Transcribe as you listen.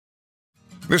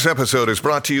This episode is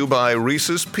brought to you by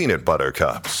Reese's Peanut Butter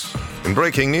Cups. In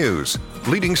breaking news,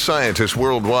 leading scientists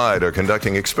worldwide are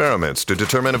conducting experiments to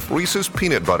determine if Reese's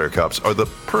Peanut Butter Cups are the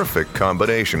perfect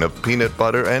combination of peanut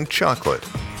butter and chocolate.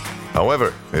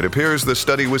 However, it appears the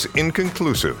study was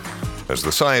inconclusive, as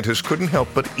the scientists couldn't help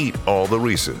but eat all the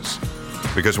Reese's.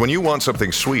 Because when you want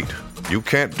something sweet, you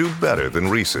can't do better than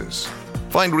Reese's.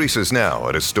 Find Reese's now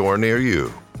at a store near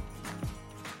you.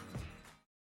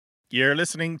 You're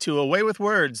listening to Away with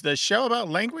Words, the show about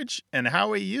language and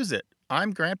how we use it.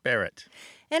 I'm Grant Barrett.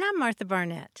 And I'm Martha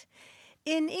Barnett.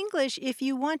 In English, if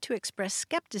you want to express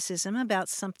skepticism about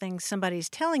something somebody's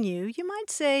telling you, you might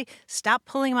say, "Stop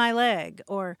pulling my leg,"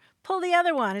 or "Pull the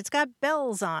other one, it's got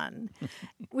bells on,"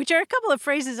 which are a couple of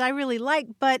phrases I really like,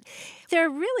 but there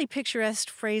are really picturesque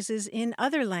phrases in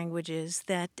other languages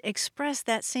that express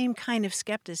that same kind of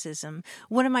skepticism.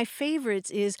 One of my favorites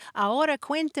is "Ahora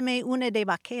cuéntame una de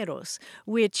vaqueros,"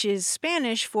 which is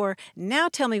Spanish for "Now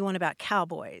tell me one about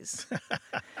cowboys."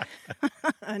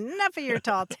 Enough of your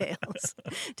tall tales.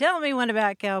 Tell me one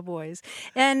about cowboys.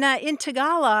 And in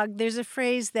Tagalog, there's a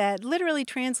phrase that literally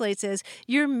translates as,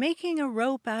 "You're making a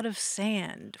rope out of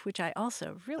sand," which I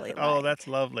also really like. Oh, that's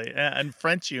lovely. In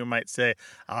French, you might say,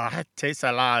 "Arrête tes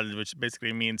salades," which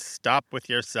basically means "stop with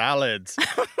your salads,"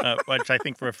 which I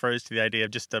think refers to the idea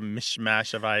of just a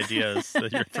mishmash of ideas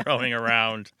that you're throwing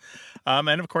around.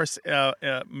 And of course,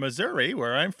 Missouri,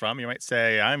 where I'm from, you might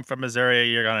say, "I'm from Missouri,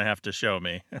 you're going to have to show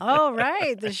me." Oh,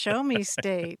 right, the show me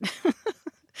state.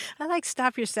 I like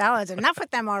 "stop your salads." Enough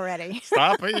with them already.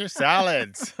 Stop with your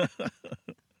salads.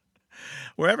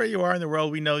 Wherever you are in the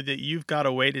world, we know that you've got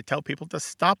a way to tell people to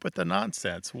stop with the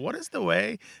nonsense. What is the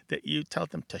way that you tell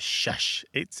them to shush?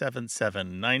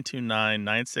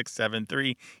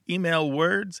 877-929-9673. Email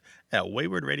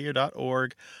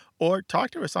words@waywardradio.org or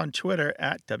talk to us on Twitter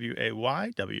at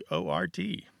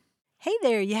WAYWORD. Hey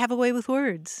there, you have a way with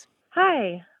words.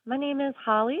 Hi, my name is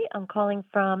Holly. I'm calling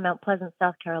from Mount Pleasant,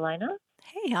 South Carolina.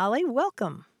 Hey, Holly,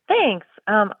 welcome. Thanks.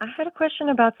 I had a question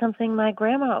about something my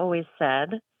grandma always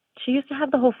said. She used to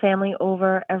have the whole family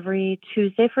over every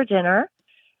Tuesday for dinner,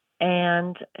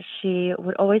 and she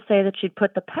would always say that she'd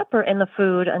put the pepper in the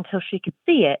food until she could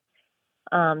see it.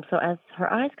 So as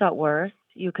her eyes got worse,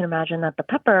 you can imagine that the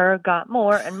pepper got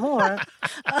more and more.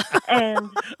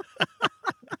 And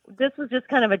this was just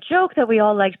kind of a joke that we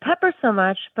all liked pepper so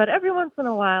much, but every once in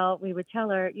a while we would tell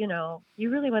her, "You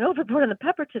really went overboard on the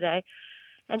pepper today."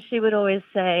 And she would always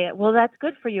say, "Well, that's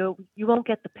good for you. You won't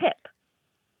get the pip."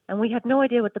 And we had no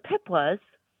idea what the pip was,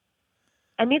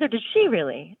 and neither did she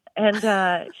really. And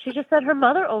she just said her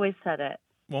mother always said it.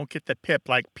 Won't get the pip,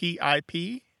 like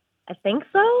PIP? I think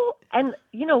so. And,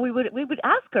 we would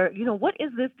ask her, what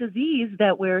is this disease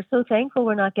that we're so thankful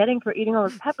we're not getting for eating all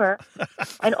this pepper?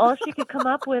 And all she could come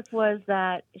up with was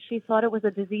that she thought it was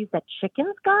a disease that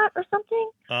chickens got or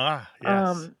something. Ah,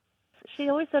 yes. She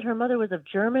always said her mother was of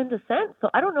German descent, so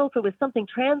I don't know if it was something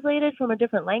translated from a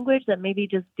different language that maybe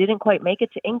just didn't quite make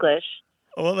it to English.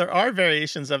 Well, there are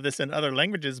variations of this in other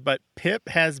languages, but pip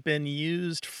has been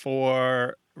used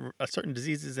for certain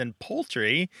diseases in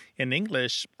poultry in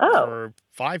English for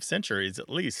 5 centuries at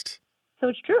least. So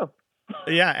it's true.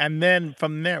 Yeah, and then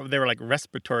from there, they were like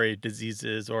respiratory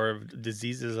diseases or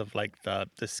diseases of like the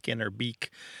skin or beak.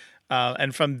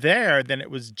 And from there, then it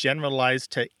was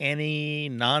generalized to any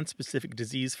non-specific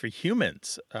disease for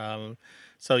humans.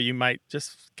 So you might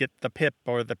just get the pip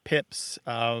or the pips.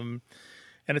 And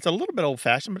it's a little bit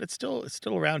old-fashioned, but it's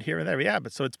still around here and there. Yeah,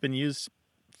 but so it's been used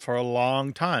for a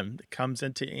long time. It comes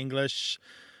into English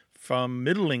from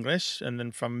Middle English, and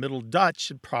then from Middle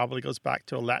Dutch, it probably goes back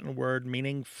to a Latin word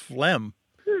meaning phlegm.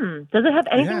 Does it have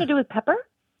anything to do with pepper?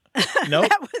 Nope.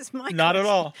 That was my Not question. at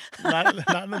all. Not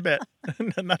in a bit.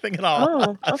 Nothing at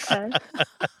all. Oh, okay.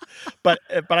 But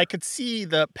I could see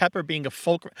the pepper being a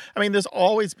folk. I mean, there's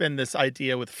always been this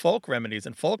idea with folk remedies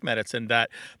and folk medicine that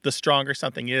the stronger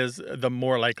something is, the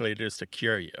more likely it is to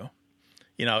cure you.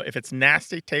 If it's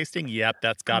nasty tasting, yep,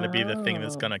 that's got to be the thing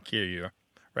that's going to cure you,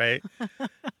 right?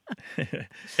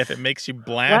 If it makes you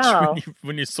blanch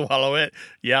when you swallow it,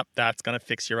 yep, that's going to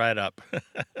fix you right up.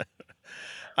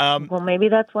 Well, maybe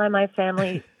that's why my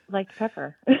family liked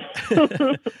pepper.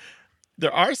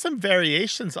 There are some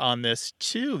variations on this,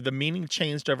 too. The meaning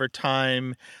changed over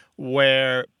time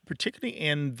where, particularly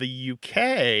in the UK,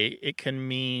 it can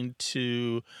mean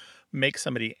to make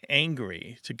somebody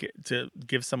angry, to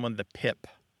give someone the pip.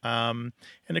 And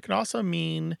it can also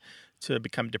mean to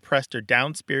become depressed or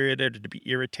down-spirited or to be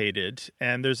irritated.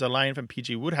 And there's a line from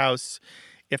P.G. Wodehouse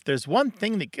If there's one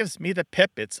thing that gives me the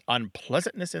pip, it's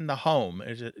unpleasantness in the home.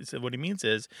 So what he means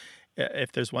is,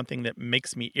 if there's one thing that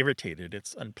makes me irritated,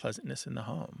 it's unpleasantness in the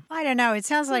home. I don't know. It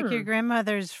sounds like your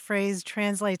grandmother's phrase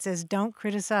translates as "Don't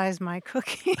criticize my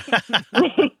cooking."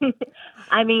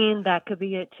 I mean, that could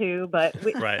be it too, but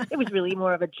Right. it was really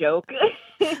more of a joke.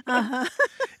 Uh-huh.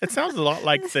 It sounds a lot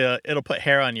like it'll put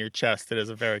hair on your chest. That is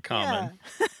a very common.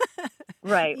 Yeah.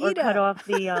 Right, or Eat cut up. off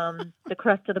the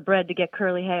crust of the bread to get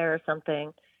curly hair or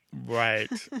something. Right.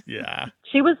 Yeah.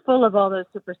 She was full of all those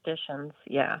superstitions.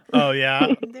 Yeah. Oh,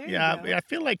 yeah. There you Yeah. go. I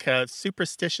feel like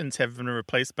superstitions have been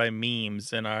replaced by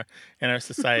memes in our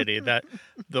society. That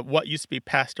what used to be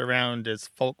passed around as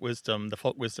folk wisdom, the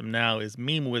folk wisdom now is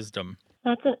meme wisdom.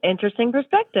 That's an interesting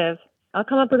perspective. I'll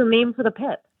come up with a meme for the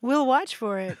pit. We'll watch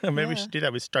for it. Maybe we Yeah. should do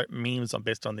that. We start memes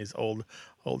based on these old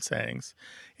sayings.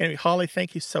 Anyway, Holly,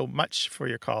 thank you so much for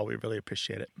your call. We really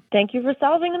appreciate it. Thank you for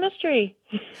solving the mystery.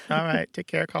 All right. Take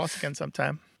care. Call us again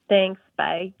sometime. Thanks.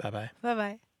 Bye. Bye-bye.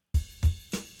 Bye-bye.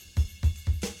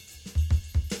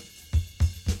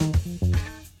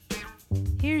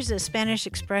 Here's a Spanish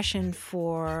expression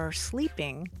for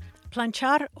sleeping,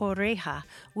 planchar oreja,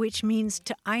 which means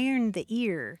to iron the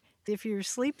ear. If you're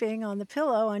sleeping on the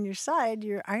pillow on your side,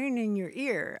 you're ironing your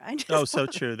ear. Oh, so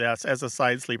true. That's, as a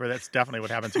side sleeper, that's definitely what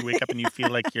happens. You wake up and you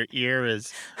feel like your ear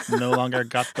is no longer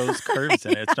got those curves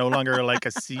in it. It's no longer like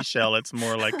a seashell. It's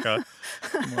more like a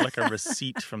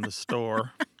receipt from the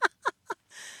store.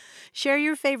 Share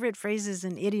your favorite phrases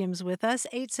and idioms with us,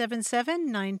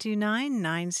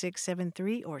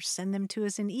 877-929-9673, or send them to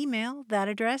us in email. That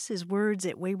address is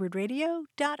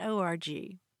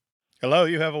words@waywardradio.org. Hello,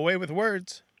 you have a way with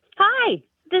words. Hi,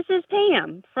 this is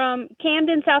Pam from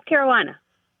Camden, South Carolina.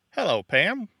 Hello,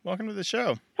 Pam. Welcome to the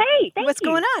show. Hey, thank What's you.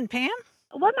 going on, Pam?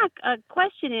 What my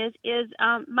question is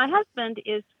my husband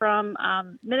is from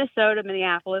Minnesota,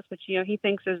 Minneapolis, which he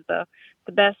thinks is the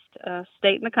best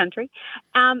state in the country,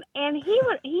 and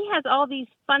he has all these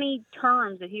funny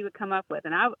terms that he would come up with,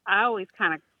 and I always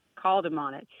kind of called him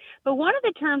on it. But one of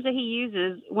the terms that he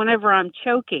uses whenever I'm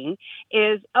choking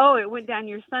is, "Oh, it went down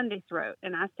your Sunday throat,"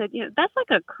 and I said, that's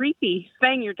like a creepy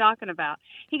thing you're talking about.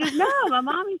 He goes, "No, my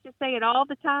mom used to say it all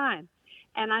the time."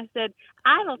 And I said,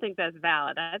 I don't think that's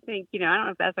valid. I think, I don't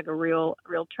know if that's like a real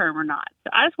term or not. So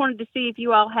I just wanted to see if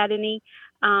you all had any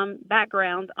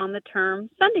background on the term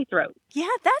Sunday throat. Yeah,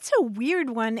 that's a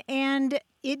weird one, and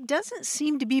it doesn't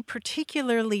seem to be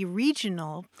particularly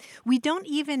regional. We don't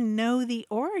even know the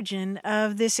origin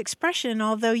of this expression,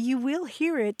 although you will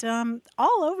hear it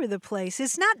all over the place.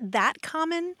 It's not that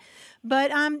common,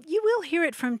 but you will hear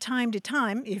it from time to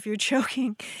time if you're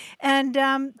choking. And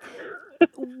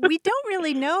we don't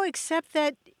really know, except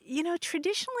that,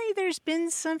 traditionally there's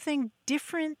been something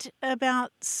different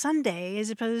about Sunday as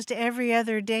opposed to every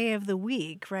other day of the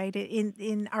week, right?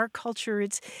 In our culture,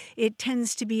 it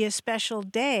tends to be a special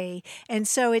day. And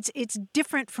so it's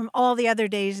different from all the other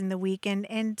days in the week.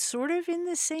 And sort of in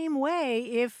the same way,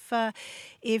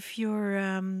 if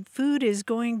your food is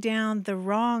going down the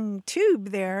wrong tube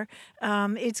there,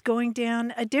 it's going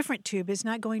down a different tube. It's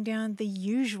not going down the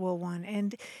usual one.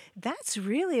 And that's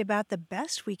really about the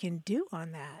best we can do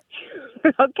on that.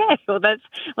 Okay, well that's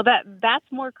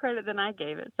more credit than I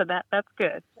gave it, so that's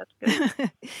good. That's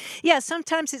good. Yeah,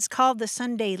 sometimes it's called the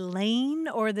Sunday lane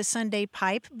or the Sunday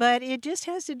pipe, but it just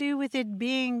has to do with it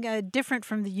being different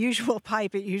from the usual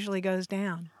pipe it usually goes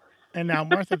down. And now,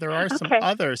 Martha, there are some Okay.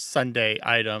 other Sunday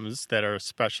items that are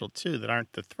special, too, that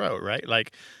aren't the throat, right?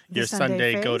 Like The your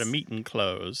Sunday Sunday go to face? meeting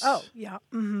clothes. Oh, yeah.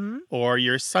 Mm-hmm. Or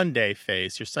your Sunday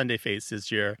face. Your Sunday face is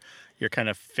your kind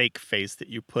of fake face that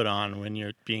you put on when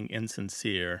you're being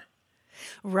insincere.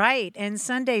 Right. And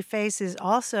Sunday face is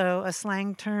also a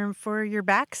slang term for your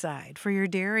backside, for your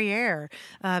derriere,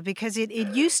 because it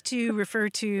used to refer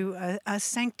to a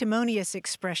sanctimonious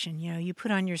expression. You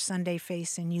put on your Sunday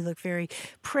face and you look very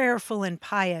prayerful and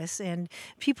pious. And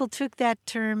people took that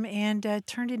term and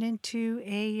turned it into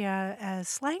a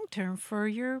slang term for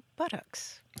your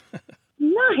buttocks.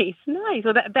 Nice.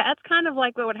 Well, that's kind of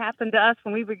like what would happen to us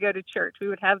when we would go to church. We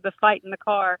would have the fight in the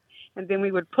car, and then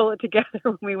we would pull it together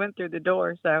when we went through the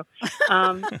door. So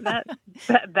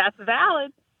that's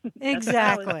valid.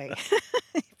 Exactly.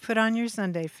 Put on your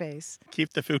Sunday face.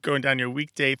 Keep the food going down your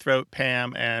weekday throat,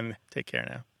 Pam, and take care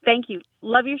now. Thank you.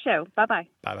 Love your show. Bye-bye.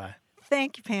 Bye-bye.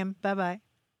 Thank you, Pam. Bye-bye.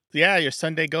 Yeah, your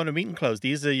Sunday going to meeting clothes.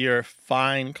 These are your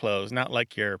fine clothes, not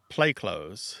like your play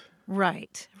clothes.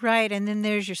 Right. And then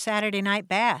there's your Saturday night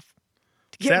bath.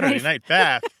 To get Saturday ready night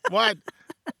bath. What?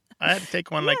 I had to take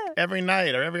one like every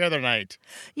night or every other night.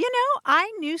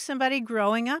 I knew somebody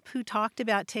growing up who talked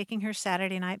about taking her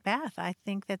Saturday night bath. I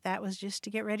think that was just to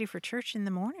get ready for church in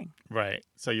the morning. Right.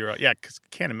 So because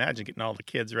can't imagine getting all the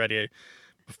kids ready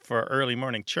for early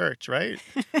morning church, right?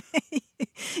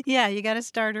 Yeah, you got to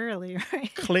start early,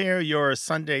 right? Clear your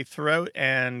Sunday throat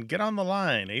and get on the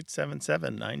line,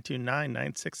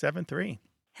 877-929-9673.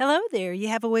 Hello there. You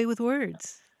have a way with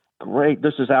words. Great.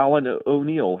 This is Alan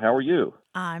O'Neill. How are you?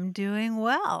 I'm doing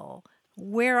well.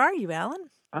 Where are you, Alan?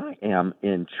 I am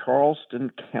in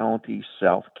Charleston County,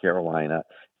 South Carolina,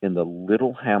 in the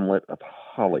little hamlet of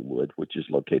Hollywood, which is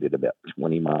located about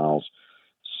 20 miles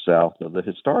south of the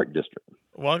historic district.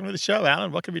 Welcome to the show,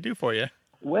 Alan. What can we do for you?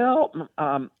 Well,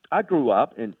 I grew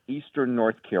up in eastern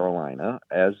North Carolina,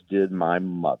 as did my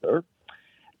mother,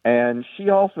 and she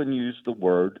often used the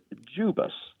word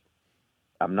Jubas.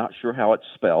 I'm not sure how it's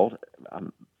spelled,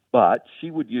 but she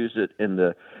would use it in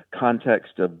the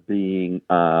context of being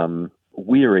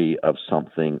weary of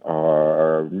something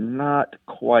or not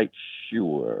quite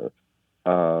sure,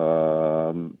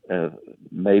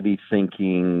 maybe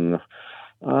thinking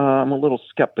I'm a little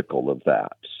skeptical of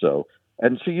that.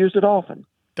 And she used it often.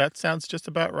 That sounds just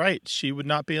about right. She would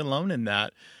not be alone in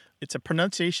that. It's a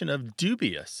pronunciation of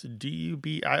dubious,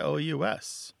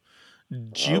 Dubious, Jubas.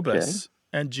 Okay.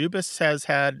 And Jubas has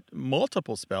had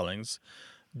multiple spellings,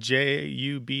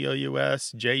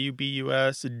 Jubous,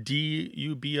 Jubus,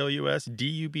 Dubous,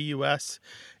 Dubus.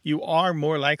 You are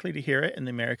more likely to hear it in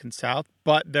the American South,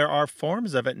 but there are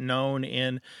forms of it known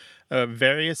in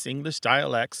various English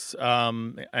dialects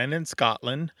and in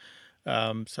Scotland.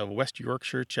 So West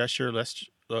Yorkshire, Cheshire,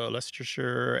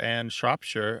 Leicestershire, and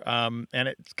Shropshire. And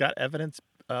it's got evidence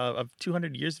of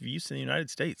 200 years of use in the United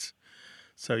States.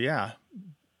 So, yeah,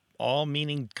 all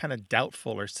meaning kind of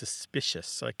doubtful or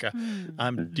suspicious. Like,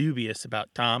 I'm dubious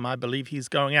about Tom. I believe he's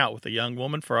going out with a young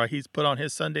woman for he's put on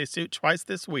his Sunday suit twice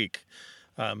this week.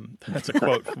 That's a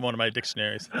quote from one of my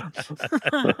dixionaries.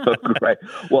 Right.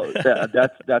 Well,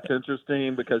 that's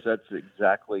interesting because that's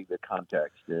exactly the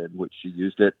context in which she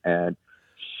used it, and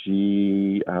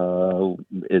she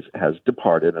has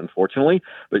departed, unfortunately.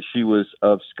 But she was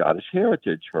of Scottish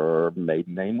heritage. Her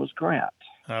maiden name was Grant.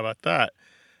 How about that?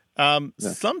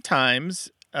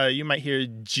 Sometimes you might hear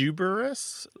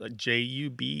juberous,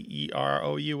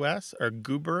 Juberous, or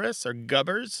gooberous, or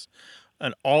gubbers,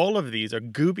 and all of these are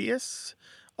goobious.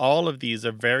 All of these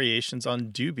are variations on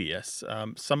dubious.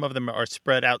 Some of them are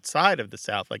spread outside of the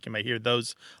South, like you might hear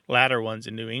those latter ones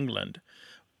in New England.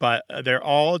 But they're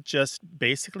all just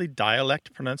basically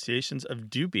dialect pronunciations of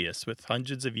dubious with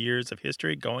hundreds of years of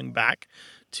history going back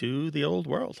to the old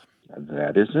world.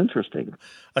 That is interesting.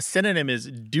 A synonym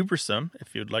is dubersome,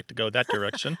 if you'd like to go that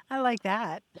direction. I like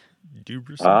that.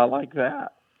 Dubersome. I like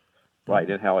that.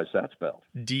 Right, and how is that spelled?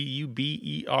 Dubersome,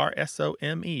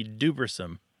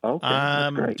 dubersome. Okay,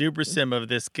 I'm that's great. dubersome of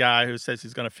this guy who says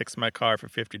he's going to fix my car for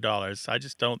 $50. I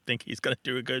just don't think he's going to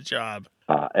do a good job.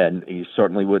 And he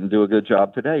certainly wouldn't do a good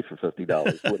job today for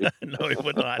 $50, would he? No, he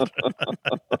would not.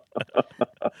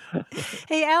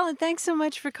 Hey, Alan, thanks so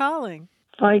much for calling.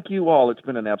 Thank you all. It's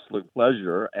been an absolute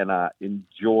pleasure, and I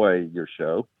enjoy your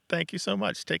show. Thank you so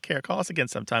much. Take care. Call us again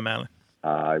sometime, Alan.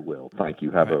 I will. Thank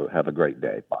you. Have a great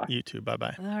day. Bye. You too.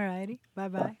 Bye-bye. All righty.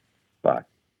 Bye-bye. Bye.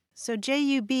 So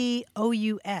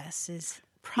Jubous is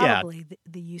probably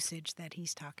the usage that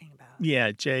he's talking about.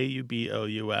 Yeah,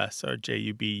 Jubous or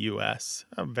Jubus.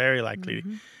 Very likely.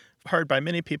 Heard by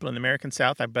many people in the American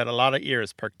South. I bet a lot of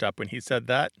ears perked up when he said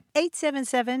that.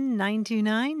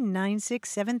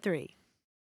 877-929-9673.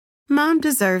 Mom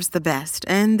deserves the best,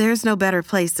 and there's no better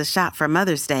place to shop for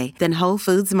Mother's Day than Whole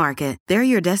Foods Market. They're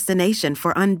your destination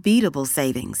for unbeatable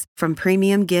savings, from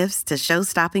premium gifts to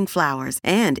show-stopping flowers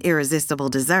and irresistible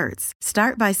desserts.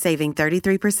 Start by saving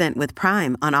 33% with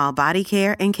Prime on all body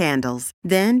care and candles.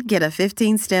 Then get a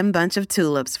 15-stem bunch of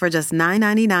tulips for just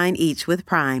 $9.99 each with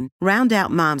Prime. Round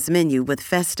out Mom's menu with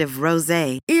festive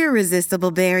rosé,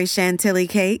 irresistible berry chantilly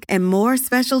cake, and more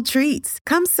special treats.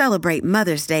 Come celebrate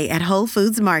Mother's Day at Whole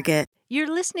Foods Market. You're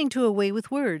listening to A Way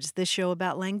with Words, the show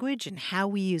about language and how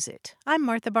we use it. I'm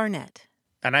Martha Barnett.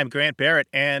 And I'm Grant Barrett.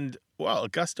 And, well, a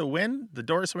gust of wind, the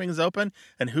door swings open,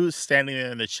 and who's standing there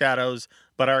in the shadows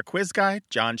but our quiz guy,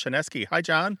 John Chaneski. Hi,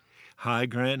 John. Hi,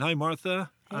 Grant. Hi,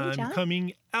 Martha. Hey, I'm John.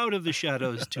 coming out of the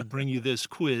shadows to bring you this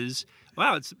quiz.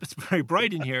 Wow, it's very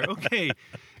bright in here. Okay,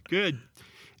 good.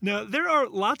 Now, there are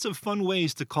lots of fun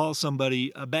ways to call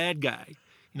somebody a bad guy.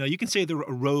 You can say they're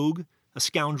a rogue, a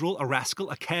scoundrel, a rascal,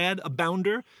 a cad, a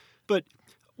bounder. But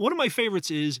one of my favorites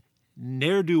is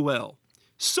ne'er-do-well.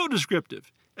 So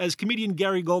descriptive. As comedian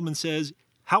Gary Goldman says,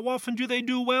 how often do they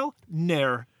do well?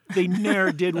 Ne'er. They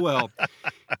ne'er did well.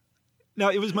 Now,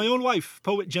 it was my own wife,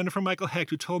 poet Jennifer Michael Hecht,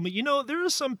 who told me, there are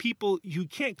some people you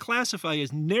can't classify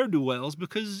as ne'er-do-wells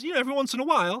because, every once in a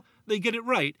while they get it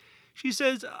right. She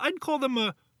says, I'd call them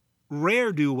a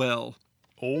rare-do-well.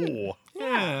 Oh.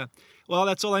 Yeah. Well,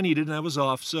 that's all I needed, and I was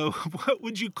off. So what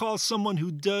would you call someone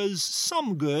who does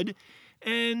some good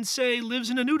and, say, lives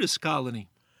in a nudist colony?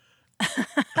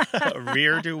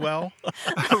 Rear do well?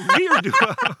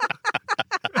 Rear-do-well.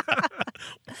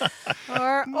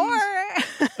 Or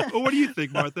What do you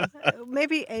think, Martha?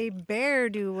 maybe a bear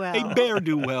do well. A bear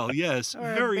do well, yes. Or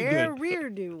Very a bear good. rear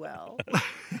do well.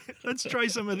 Let's try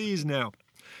some of these now.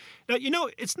 Now,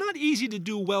 it's not easy to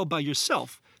do well by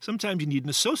yourself. Sometimes you need an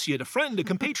associate, a friend, a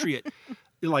compatriot.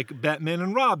 Like Batman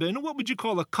and Robin, what would you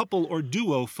call a couple or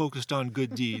duo focused on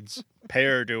good deeds?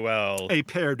 Pair do well. A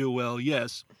pair do well,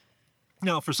 yes.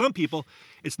 Now, for some people,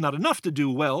 it's not enough to do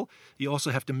well. You also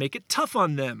have to make it tough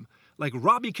on them. Like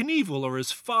Robbie Knievel or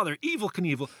his father, Evil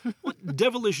Knievel. What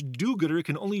devilish do-gooder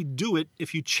can only do it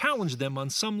if you challenge them on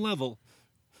some level?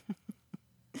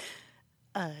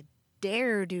 A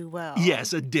dare do well.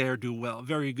 Yes, a dare do well.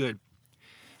 Very good.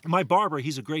 My barber,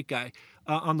 he's a great guy.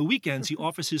 On the weekends, he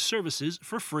offers his services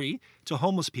for free to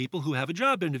homeless people who have a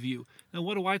job interview. Now,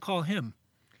 what do I call him?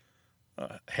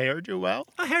 Hair do well?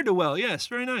 A hair-do-well, yes.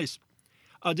 Very nice.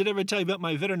 Did I ever tell you about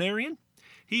my veterinarian?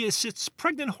 He assists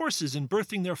pregnant horses in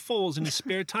birthing their foals in his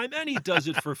spare time, and he does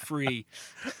it for free.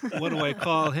 What do I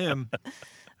call him?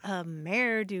 A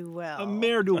mare do well. A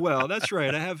mare-do-well. That's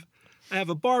right. I have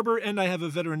a barber and I have a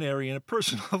veterinarian, a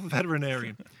personal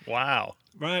veterinarian. Wow.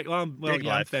 Right. Well, Big I'm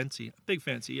life. fancy. Big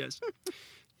fancy, yes.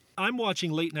 I'm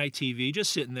watching late night TV,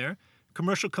 just sitting there.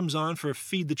 Commercial comes on for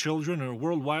Feed the Children or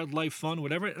World Wildlife Fund,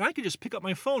 whatever, and I could just pick up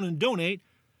my phone and donate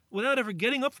without ever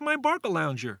getting up from my Barca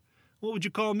lounger. What would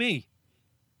you call me?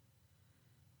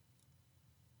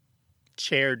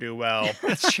 Chair do well.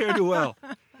 That's chair do well.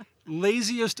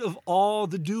 Laziest of all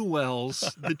the do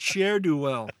wells, the chair do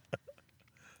well.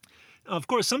 Of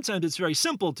course, sometimes it's very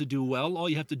simple to do well. All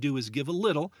you have to do is give a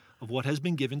little of what has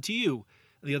been given to you.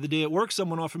 The other day at work,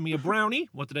 someone offered me a brownie.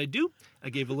 What did I do? I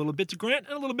gave a little bit to Grant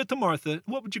and a little bit to Martha.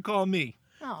 What would you call me?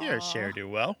 You're a share do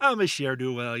well. I'm a share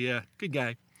do well, yeah. Good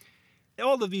guy.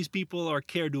 All of these people are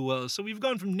care do wells. So we've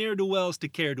gone from ne'er do wells to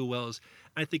care do wells.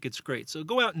 I think it's great. So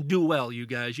go out and do well, you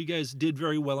guys. You guys did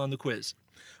very well on the quiz.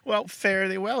 Well,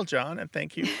 fairly well, John, and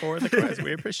thank you for the quiz.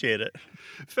 We appreciate it.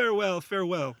 Farewell,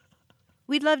 farewell.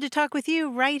 We'd love to talk with you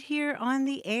right here on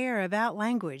the air about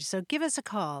language. So give us a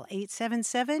call,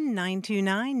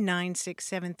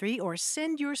 877-929-9673, or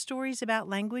send your stories about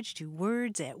language to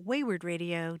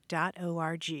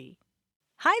words@waywardradio.org.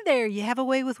 Hi there, you have a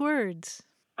way with words.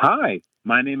 Hi,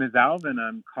 my name is Alvin.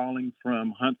 I'm calling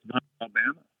from Huntsville,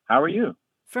 Alabama. How are you?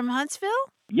 From Huntsville?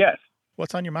 Yes,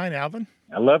 What's on your mind, Alvin?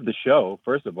 I love the show.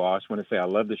 First of all, I just want to say I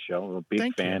love the show. I'm a big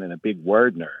Thank fan you. and a big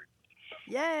word nerd.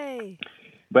 Yay.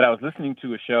 But I was listening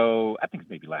to a show, I think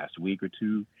maybe last week or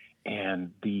two,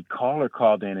 and the caller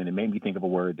called in and it made me think of a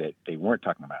word that they weren't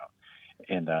talking about.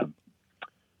 And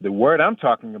the word I'm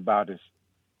talking about is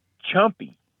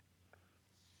chumpy.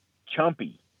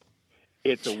 Chumpy.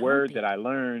 It's a word that I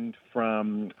learned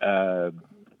from a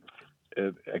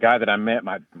guy that I met.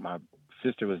 My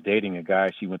sister was dating a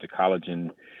guy. She went to college in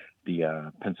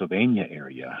the Pennsylvania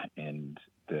area, and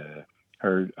the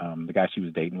guy she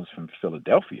was dating was from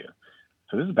Philadelphia.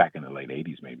 So this is back in the late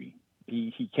 80s, maybe.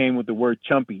 He came with the word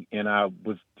chumpy, and I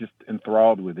was just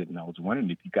enthralled with it, and I was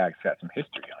wondering if you guys got some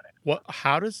history on it. What?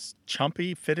 How does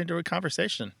chumpy fit into a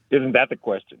conversation? Isn't that the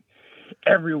question?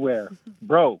 Everywhere.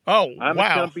 Bro, Oh, I'm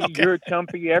wow. a chumpy, Okay. you're a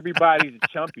chumpy, everybody's a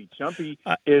chumpy. Chumpy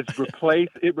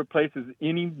replaces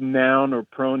any noun or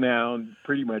pronoun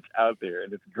pretty much out there,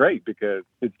 and it's great because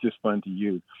it's just fun to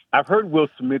use. I've heard Will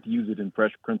Smith use it in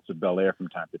Fresh Prince of Bel-Air from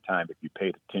time to time if you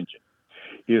paid attention.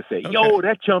 He'll say, yo,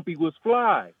 that chumpy was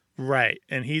fly. Right,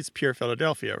 and he's pure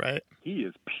Philadelphia, right? He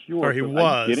is pure. Or he Are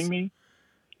was. you kidding me?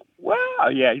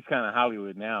 Well, yeah, he's kind of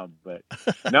Hollywood now, but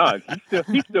no,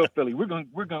 he's still Philly. We're gonna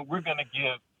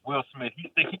give Will Smith.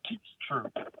 He keeps true.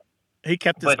 He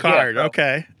kept his But yeah, card. so-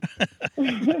 Okay.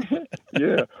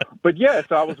 Yeah, but yeah.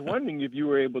 So I was wondering if you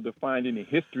were able to find any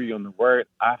history on the word.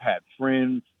 I've had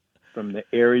friends from the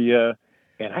area,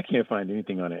 and I can't find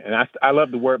anything on it. And I love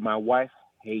the word. My wife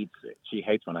hates it. She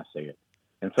hates when I say it,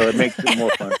 and so it makes it more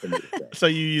fun for me to say. So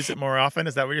you use it more often?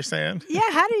 Is that what you're saying? Yeah,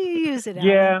 how do you use it, Alvin?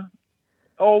 Yeah.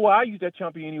 Oh, well, I use that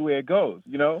chumpy anywhere it goes.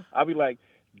 You know, I'll be like,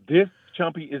 this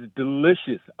chumpy is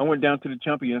delicious. I went down to the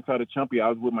chumpy and saw the chumpy. I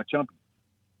was with my chumpy.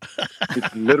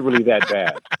 It's literally that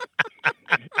bad.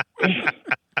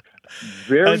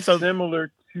 Very And so-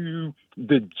 similar to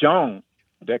the John.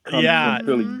 That comes Yeah. from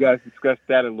Philly. You guys discussed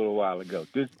that a little while ago.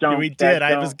 This John, We that did.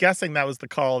 I John. was guessing that was the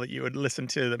call that you would listen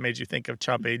to that made you think of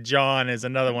Chumpy. John is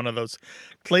another one of those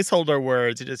placeholder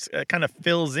words. It just kind of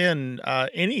fills in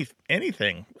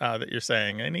anything that you're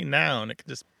saying, any noun. It can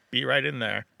just be right in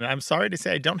there. And I'm sorry to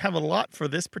say I don't have a lot for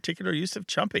this particular use of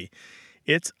Chumpy.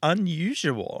 It's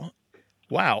unusual.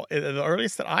 Wow. The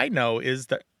earliest that I know is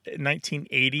the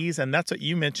 1980s, and that's what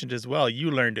you mentioned as well.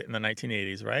 You learned it in the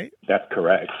 1980s, right? That's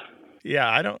correct. Yeah,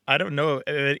 I don't know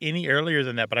any earlier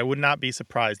than that, but I would not be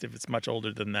surprised if it's much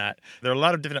older than that. There are a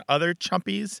lot of different other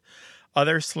chumpies,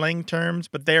 other slang terms,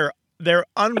 but they're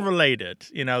unrelated.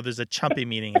 You know, there's a chumpy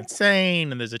meaning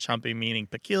insane, and there's a chumpy meaning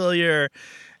peculiar,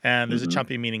 and there's a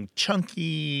chumpy meaning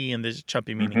chunky, and there's a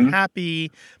chumpy meaning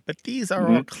happy. But these are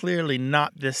all clearly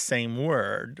not this same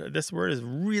word. This word is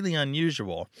really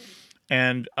unusual.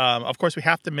 And, of course, we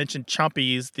have to mention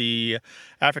Chumpies, the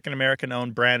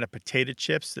African-American-owned brand of potato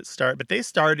chips but they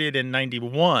started in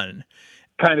 91.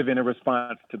 Kind of in a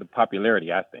response to the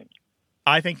popularity, I think.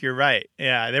 I think you're right.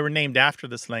 Yeah, they were named after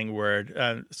the slang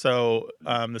word. So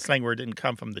the slang word didn't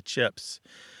come from the chips.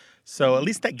 So at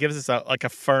least that gives us a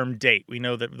firm date. We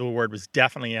know that the word was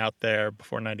definitely out there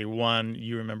before 91.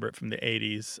 You remember it from the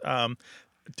 80s.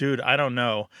 Dude, I don't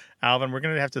know. Alvin, we're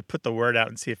going to have to put the word out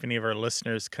and see if any of our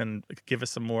listeners can give us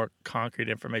some more concrete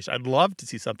information. I'd love to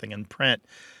see something in print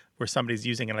where somebody's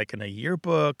using it like in a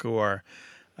yearbook or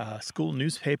a school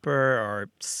newspaper or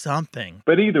something.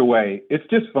 But either way, it's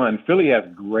just fun. Philly has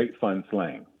great fun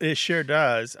slang. It sure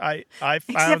does. I found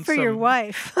Except for your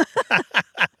wife.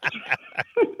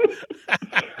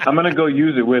 I'm going to go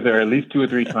use it with her at least 2 or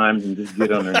 3 times and just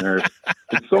get on her nerves.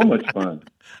 It's so much fun.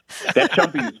 That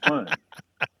Chumpy is fun.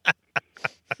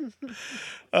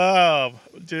 Oh,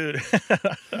 dude,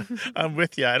 I'm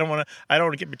with you. I don't want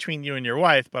to get between you and your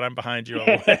wife, but I'm behind you all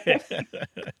the way.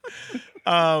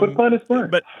 But fun is fun.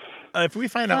 But if we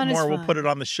find out Fun is more, we'll fun. put it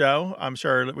on the show. I'm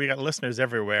sure we got listeners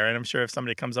everywhere, and I'm sure if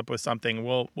somebody comes up with something,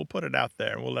 we'll put it out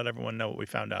there. We'll let everyone know what we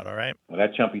found out. All right? Well,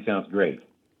 that Chumpy sounds great.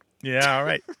 Yeah. All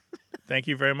right. Thank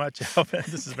you very much, Alvin.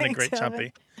 This has been a Thanks, great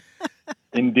Alvin. Chumpy.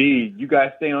 Indeed. You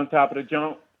guys stay on top of the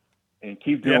jump and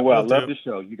keep doing Yeah, well. I we'll love do. the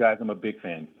show. You guys, I'm a big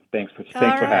fan. Thanks for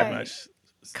right. having me. Much.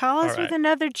 Call us All right. with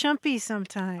another Chumpy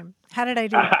sometime. How did I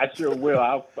do? I sure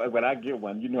will. When I get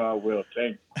one, you know I will.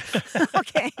 Thanks.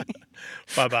 Okay.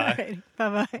 Bye-bye. Right.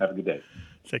 Bye-bye. Have a good day.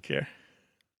 Take care.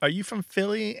 Are you from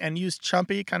Philly and use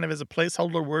Chumpy kind of as a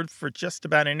placeholder word for just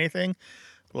about anything?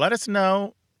 Let us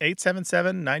know.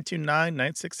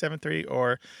 877-929-9673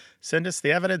 or send us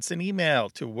the evidence in email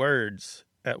to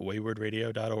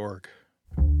words@waywardradio.org.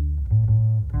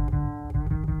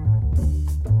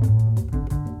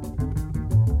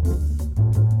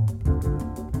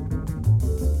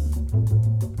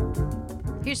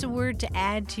 Here's a word to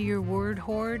add to your word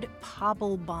hoard: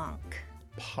 pobblebonk.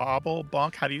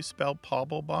 Pobblebonk. How do you spell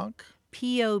pobblebonk?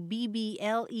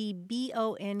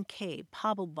 Pobblebonk.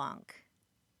 Pobblebonk.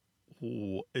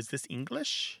 Ooh, is this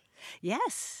English?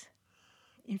 Yes.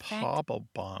 In fact,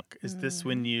 Pobblebonk. Is this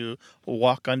when you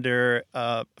walk under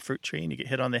a fruit tree and you get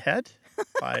hit on the head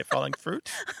by falling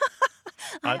fruit?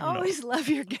 I don't know. always love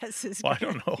your guesses. Well, I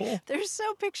don't know. They're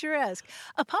so picturesque.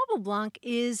 A pobblebonk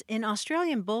is an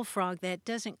Australian bullfrog that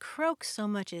doesn't croak so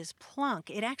much as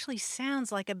plunk. It actually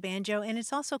sounds like a banjo, and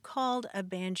it's also called a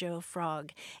banjo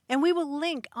frog. And we will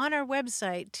link on our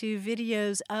website to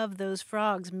videos of those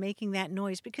frogs making that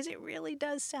noise because it really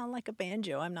does sound like a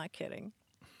banjo. I'm not kidding.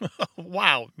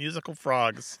 Wow, musical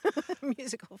frogs.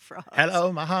 Musical frogs.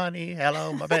 Hello, my honey.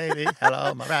 Hello, my baby.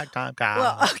 Hello, my ragtime cow.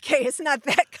 Well, okay, it's not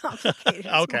that complicated.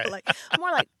 It's Okay. more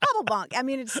like pobblebonk. I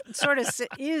mean, it sort of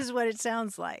is what it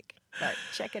sounds like. But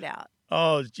check it out.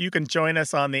 Oh, you can join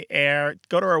us on the air.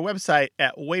 Go to our website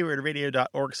at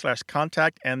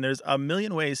waywardradio.org/contact, and there's a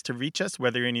million ways to reach us,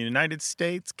 whether you're in the United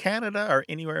States, Canada, or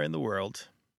anywhere in the world.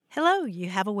 Hello, you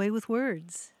have a way with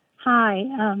words. Hi,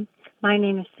 my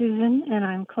name is Susan, and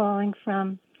I'm calling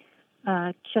from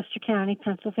Chester County,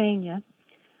 Pennsylvania.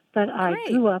 But I Great.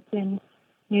 grew up in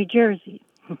New Jersey.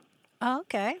 Oh,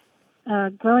 okay.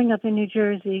 Growing up in New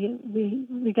Jersey,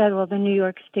 we got all the New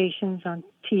York stations on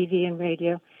TV and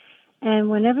radio.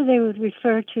 And whenever they would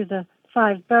refer to the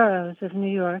 5 boroughs of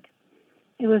New York,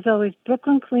 it was always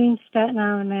Brooklyn, Queens, Staten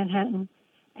Island, Manhattan,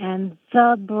 and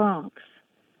the Bronx.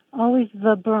 Always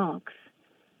the Bronx.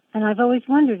 And I've always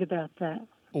wondered about that.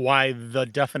 Why the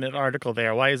definite article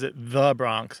there? Why is it the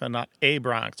Bronx and not a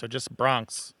Bronx or just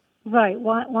Bronx? Right.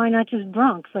 Why not just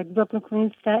Bronx, like Brooklyn,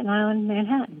 Queens, Staten Island,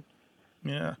 Manhattan?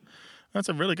 Yeah. That's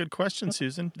a really good question,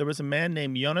 Susan. There was a man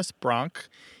named Jonas Bronk.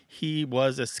 He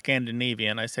was a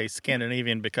Scandinavian. I say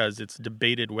Scandinavian because it's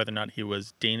debated whether or not he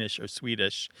was Danish or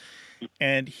Swedish.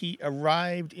 And he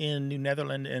arrived in New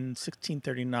Netherland in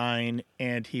 1639,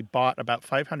 and he bought about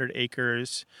 500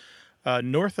 acres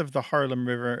north of the Harlem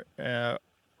River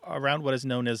around what is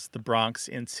known as the Bronx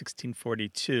in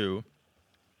 1642.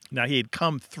 Now, he had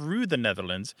come through the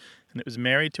Netherlands, and it was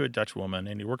married to a Dutch woman,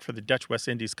 and he worked for the Dutch West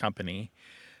Indies Company.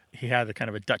 He had a kind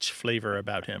of a Dutch flavor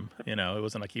about him. You know, it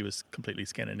wasn't like he was completely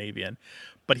Scandinavian.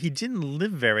 But he didn't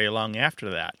live very long after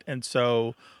that. And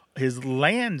so his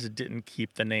land didn't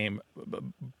keep the name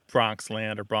Bronx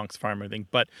Land or Bronx Farm or anything.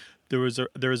 But there was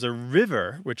a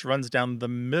river which runs down the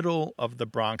middle of the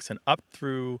Bronx and up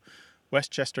through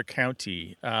Westchester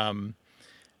County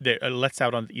that lets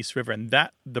out on the East River. And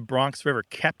that the Bronx River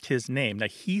kept his name. Now,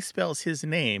 he spells his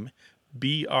name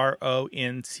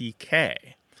Bronck.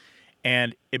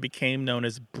 And it became known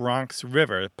as Bronx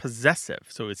River, possessive.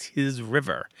 So it's his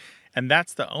river. And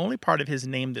that's the only part of his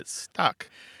name that stuck.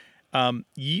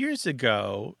 Years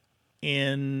ago,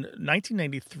 in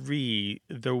 1993,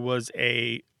 there was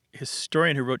a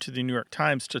historian who wrote to the New York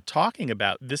Times talking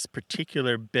about this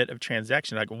particular bit of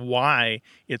transaction, like why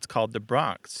it's called the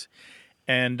Bronx.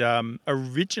 And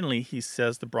originally, he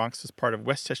says the Bronx was part of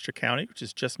Westchester County, which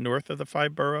is just north of the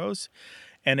 5 boroughs.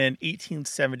 And in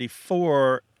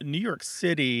 1874, New York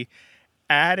City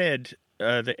added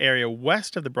the area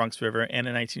west of the Bronx River, and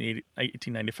in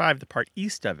 1895, the part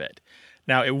east of it.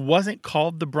 Now, it wasn't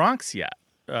called the Bronx yet.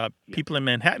 People in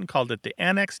Manhattan called it the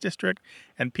Annex District,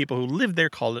 and people who lived there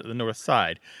called it the North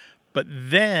Side. But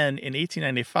then in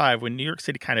 1895, when New York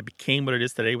City kind of became what it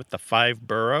is today with the 5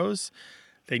 boroughs,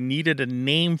 they needed a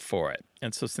name for it.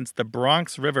 And so since the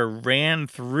Bronx River ran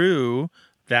through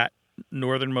that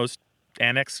northernmost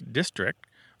Annex District,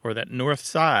 or that North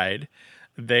Side,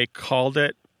 they called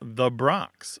it the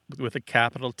Bronx with a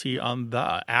capital T on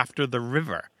the, after the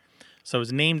river. So it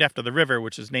was named after the river,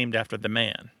 which is named after the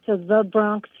man. So the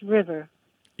Bronx River.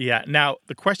 Yeah. Now,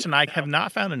 the question I have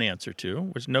not found an answer to,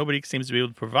 which nobody seems to be able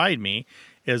to provide me,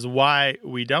 is why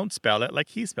we don't spell it like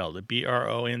he spelled it,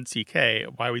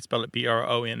 Bronck, why we spell it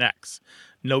Bronx.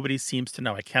 Nobody seems to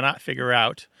know. I cannot figure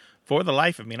out, for the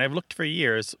life of me, and I've looked for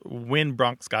years, when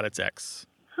Bronx got its X.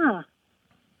 Huh.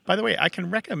 By the way, I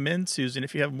can recommend, Susan,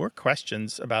 if you have more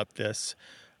questions about this,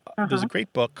 there's a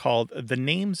great book called The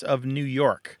Names of New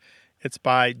York. It's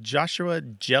by Joshua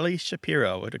Jelly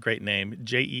Shapiro. What a great name.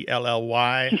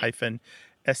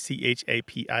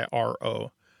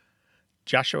 JELLY-SCHAPIRO.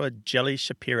 Joshua Jelly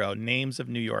Shapiro, Names of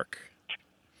New York.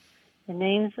 The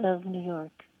Names of New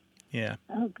York. Yeah.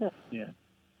 Oh, good. Yeah.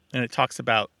 And it talks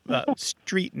about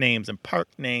street names and park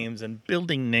names and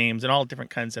building names and all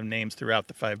different kinds of names throughout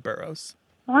the 5 boroughs.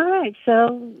 All right,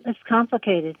 so it's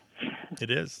complicated. It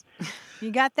is.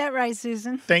 You got that right,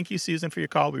 Susan. Thank you, Susan, for your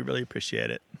call. We really appreciate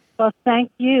it. Well,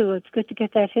 thank you. It's good to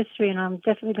get that history, and I'm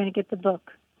definitely going to get the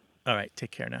book. All right.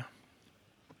 Take care now.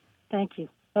 Thank you.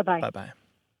 Bye-bye. Bye-bye.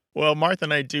 Well, Martha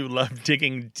and I do love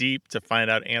digging deep to find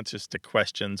out answers to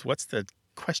questions. What's the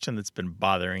question that's been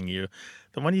bothering you?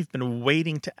 The one you've been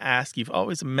waiting to ask, you've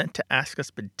always meant to ask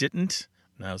us but didn't?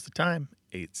 Now's the time.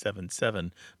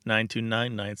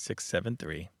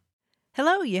 877-929-9673.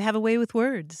 Hello, you have a way with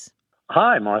words.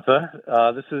 Hi,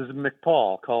 Martha. This is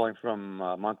McPaul calling from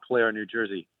Montclair, New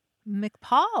Jersey.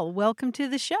 McPaul, welcome to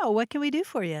the show. What can we do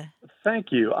for you?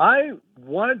 Thank you. I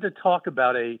wanted to talk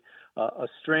about a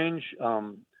strange,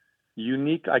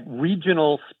 unique,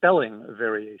 regional spelling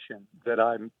variation that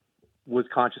I was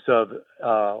conscious of.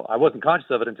 I wasn't conscious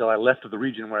of it until I left the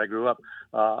region where I grew up.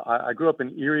 I grew up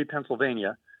in Erie,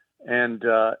 Pennsylvania, and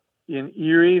in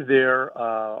Erie there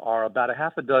are about a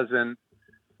half a dozen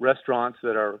restaurants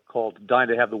that are called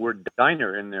they have the word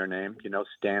diner in their name,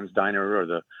 Stan's Diner or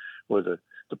the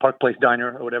Park Place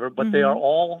Diner or whatever, but they are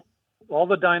all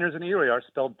the diners in Erie are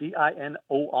spelled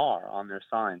D-I-N-O-R on their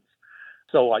signs.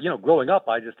 So, growing up,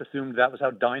 I just assumed that was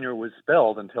how diner was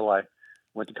spelled until I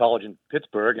went to college in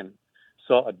Pittsburgh and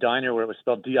saw a diner where it was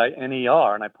spelled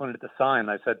D-I-N-E-R, and I pointed at the sign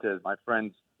and I said to my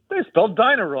friends, they spelled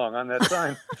diner wrong on that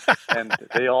sign. And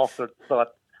they all sort of thought,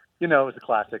 it was a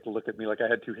classic look at me like I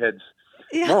had two heads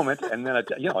moment. And then,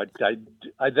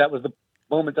 that was the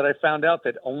moment that I found out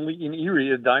that only in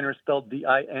Erie a diner is spelled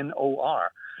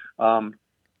D-I-N-O-R. So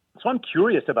I'm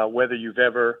curious about whether you've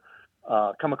ever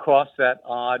come across that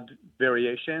odd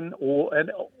variation,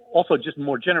 and also just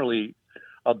more generally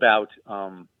about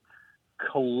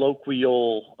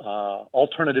colloquial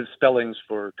alternative spellings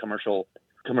for commercial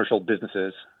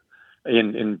businesses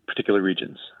in particular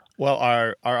regions. Well,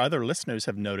 our other listeners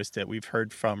have noticed that we've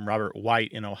heard from Robert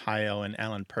White in Ohio and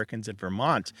Alan Perkins in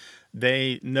Vermont.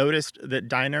 They noticed that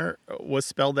diner was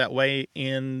spelled that way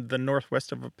in the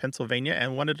northwest of Pennsylvania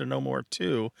and wanted to know more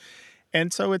too.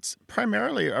 And so it's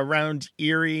primarily around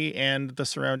Erie and the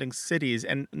surrounding cities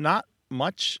and not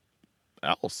much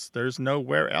else. There's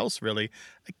nowhere else really.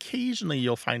 Occasionally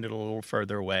you'll find it a little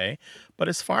further away, but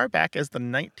as far back as the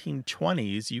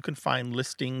 1920s, you can find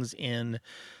listings in,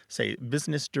 say,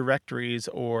 business directories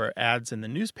or ads in the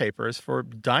newspapers for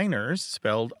diners,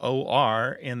 spelled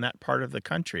O-R, in that part of the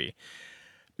country.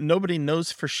 Nobody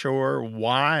knows for sure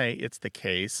why it's the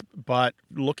case, but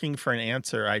looking for an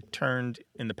answer, I turned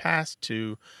in the past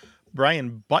to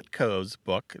Brian Butko's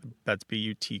book, that's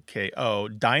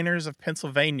Butko, Diners of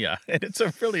Pennsylvania. And it's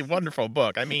a really wonderful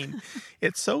book. I mean,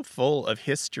 it's so full of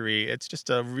history. It's just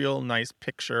a real nice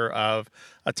picture of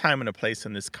a time and a place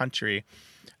in this country.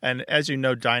 And as you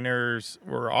know, diners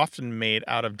were often made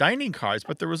out of dining cars,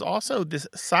 but there was also this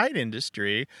side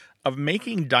industry of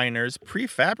making diners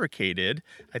prefabricated,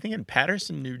 I think in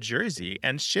Paterson, New Jersey,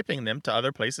 and shipping them to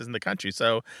other places in the country.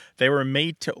 So they were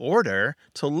made to order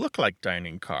to look like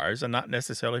dining cars and not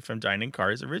necessarily from dining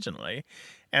cars originally.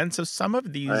 And so some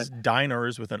of these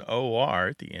diners with an OR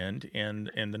at the end in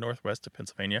the northwest of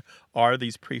Pennsylvania are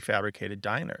these prefabricated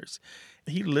diners.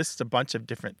 He lists a bunch of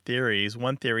different theories.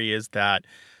 One theory is that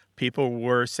people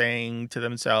were saying to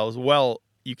themselves, well,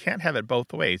 you can't have it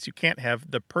both ways. You can't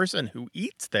have the person who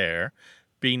eats there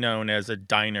be known as a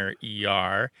diner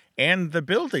ER and the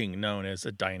building known as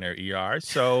a diner ER.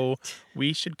 So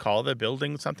we should call the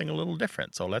building something a little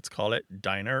different. So let's call it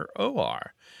diner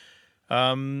OR.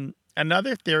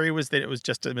 Another theory was that it was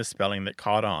just a misspelling that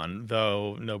caught on,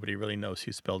 though nobody really knows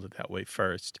who spelled it that way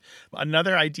first.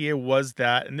 Another idea was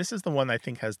that, and this is the one I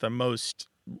think has the most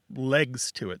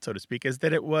legs to it, so to speak, is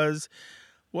that it was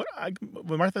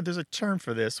Martha, there's a term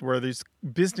for this where these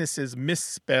businesses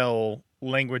misspell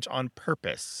language on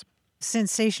purpose.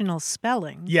 Sensational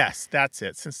spelling. Yes, that's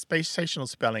it. Sensational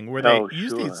spelling, where they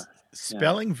use these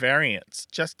spelling variants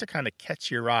just to kind of catch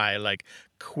your eye, like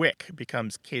quick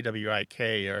becomes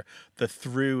KWIK, or the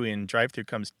through in drive-through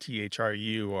comes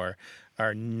THRU, or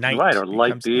night. Right, or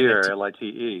light beer, LITE.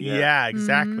 LITE. Yeah,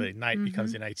 exactly. Night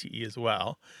becomes NITE as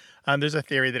well. There's a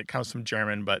theory that it comes from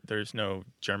German, but there's no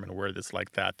German word that's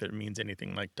like that means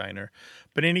anything like diner.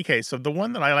 But in any case, so the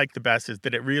one that I like the best is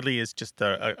that it really is just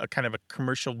a kind of a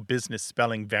commercial business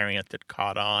spelling variant that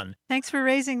caught on. Thanks for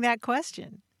raising that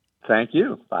question. Thank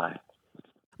you. Bye.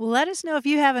 Well, let us know if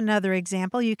you have another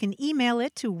example. You can email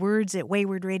it to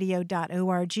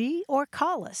words@waywardradio.org or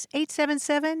call us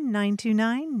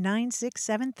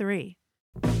 877-929-9673.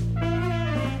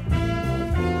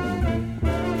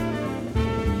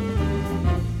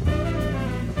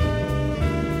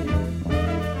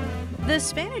 The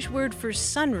Spanish word for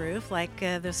sunroof, like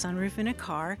the sunroof in a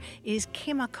car, is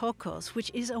quemacocos,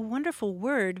 which is a wonderful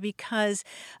word because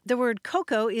the word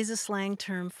coco is a slang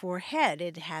term for head.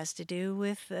 It has to do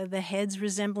with the head's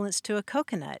resemblance to a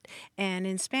coconut. And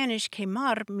in Spanish,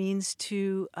 quemar means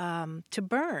to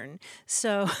burn.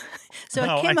 So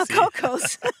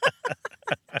quemacocos,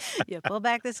 you pull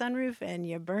back the sunroof and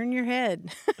you burn your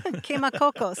head.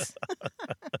 Quemacocos.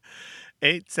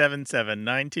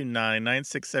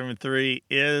 877-929-9673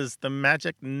 is the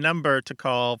magic number to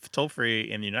call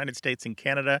toll-free in the United States and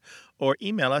Canada, or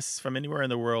email us from anywhere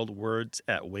in the world,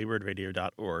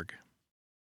 words@waywardradio.org.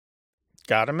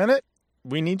 Got a minute?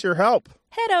 We need your help.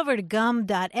 Head over to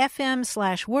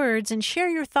gum.fm/words and share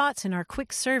your thoughts in our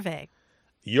quick survey.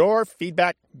 Your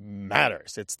feedback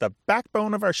matters. It's the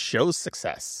backbone of our show's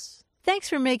success. Thanks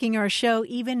for making our show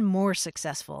even more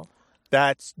successful.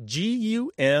 That's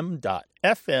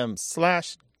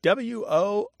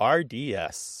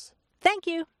gum.fm/WORDS. Thank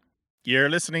you. You're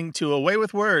listening to Away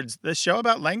with Words, the show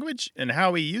about language and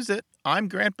how we use it. I'm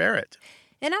Grant Barrett.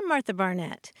 And I'm Martha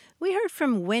Barnett. We heard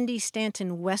from Wendy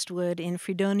Stanton Westwood in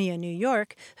Fredonia, New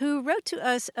York, who wrote to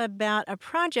us about a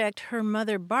project her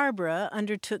mother Barbara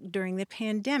undertook during the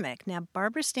pandemic. Now,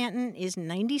 Barbara Stanton is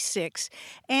 96,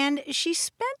 and she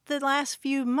spent the last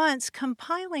few months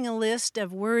compiling a list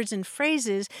of words and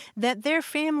phrases that their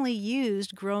family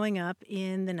used growing up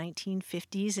in the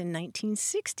 1950s and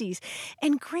 1960s.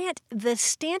 And Grant, the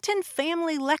Stanton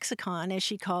Family Lexicon, as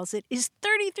she calls it, is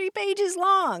 33 pages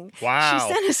long. Wow. She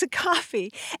sent us a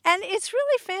copy. And it's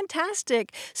really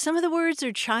fantastic. Some of the words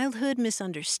are childhood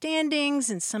misunderstandings,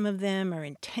 and some of them are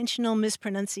intentional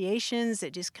mispronunciations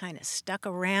that just kind of stuck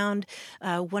around.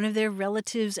 One of their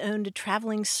relatives owned a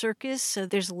traveling circus, so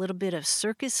there's a little bit of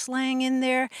circus slang in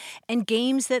there, and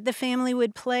games that the family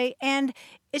would play. And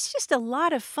it's just a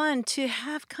lot of fun to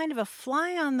have kind of a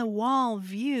fly-on-the-wall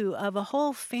view of a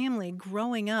whole family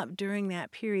growing up during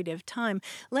that period of time.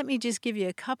 Let me just give you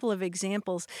a couple of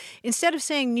examples. Instead of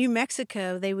saying New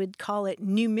Mexico, they would call it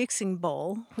New Mixing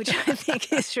Bowl, which I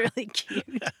think is really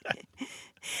cute.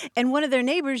 And one of their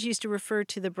neighbors used to refer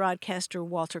to the broadcaster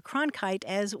Walter Cronkite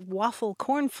as waffle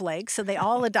cornflake, so they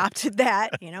all adopted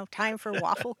that, time for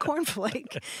waffle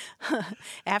cornflake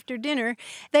after dinner.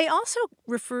 They also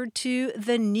referred to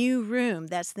the new room.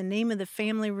 That's the name of the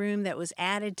family room that was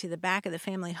added to the back of the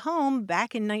family home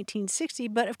back in 1960,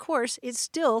 but of course, it's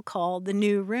still called the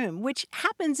new room, which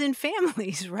happens in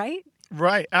families, right?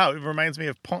 Right. Oh, it reminds me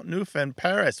of Pont Neuf in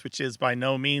Paris, which is by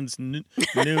no means new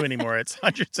anymore. It's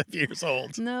hundreds of years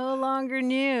old. No longer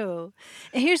new.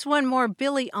 And here's one more,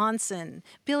 Billy Onsen.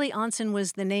 Billy Onsen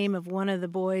was the name of one of the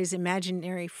boys'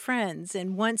 imaginary friends.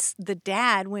 And once the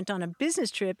dad went on a business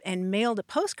trip and mailed a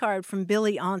postcard from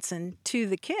Billy Onsen to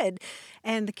the kid.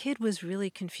 And the kid was really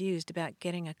confused about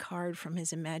getting a card from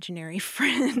his imaginary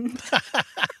friend.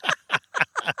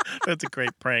 That's a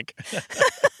great prank.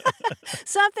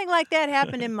 Something like that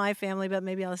happened in my family, but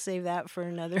maybe I'll save that for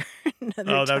another time.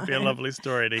 Oh, that would be a lovely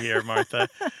story to hear, Martha.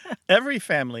 Every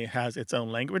family has its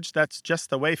own language. That's just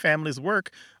the way families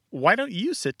work. Why don't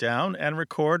you sit down and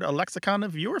record a lexicon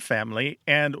of your family?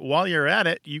 And while you're at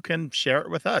it, you can share it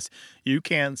with us. You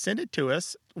can send it to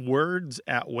us,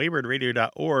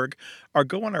 words@waywardradio.org, or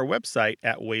go on our website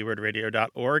at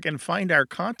waywardradio.org and find our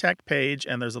contact page,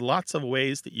 and there's lots of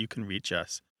ways that you can reach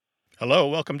us. Hello,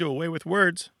 welcome to Away with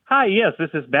Words. Hi, yes, this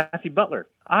is Matthew Butler.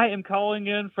 I am calling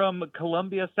in from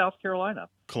Columbia, South Carolina.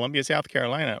 Columbia, South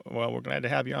Carolina. Well, we're glad to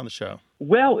have you on the show.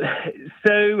 Well,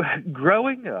 so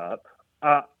growing up,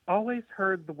 I always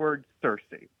heard the word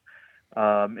Cersei.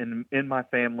 In my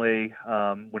family,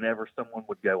 whenever someone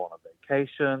would go on a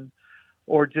vacation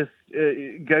or just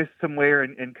go somewhere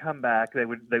and come back, they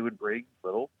would bring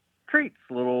little treats,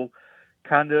 little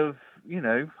kind of,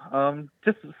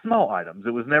 just small items.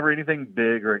 It was never anything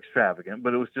big or extravagant,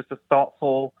 but it was just a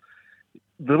thoughtful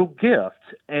little gift.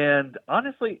 And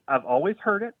honestly, I've always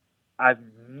heard it. I've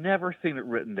never seen it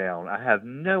written down. I have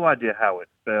no idea how it's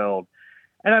spelled.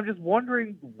 And I'm just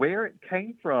wondering where it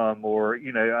came from, or,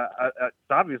 it's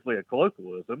obviously a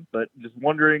colloquialism, but just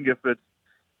wondering if it's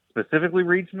specifically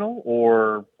regional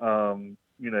or,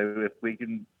 if we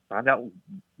can find out,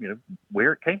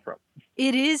 where it came from.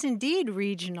 It is indeed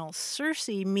regional.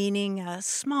 Cersei meaning a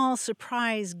small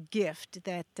surprise gift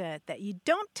that you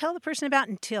don't tell the person about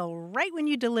until right when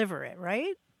you deliver it,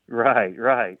 right?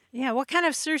 Right. Yeah. What kind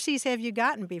of Cerseis have you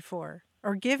gotten before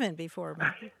or given before?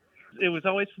 It was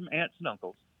always from aunts and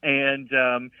uncles. And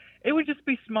it would just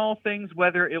be small things,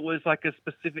 whether it was like a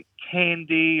specific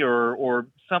candy or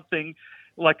something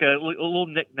like a little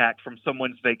knickknack from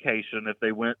someone's vacation if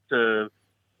they went to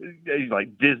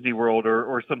like Disney World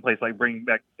or someplace, like bringing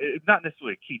back, not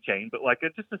necessarily a keychain, but like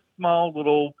just a small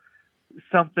little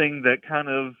something that kind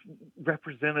of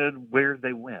represented where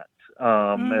they went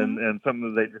and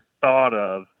something they just thought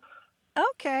of.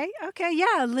 Okay.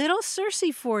 Yeah, a little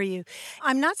Cersei for you.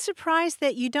 I'm not surprised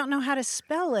that you don't know how to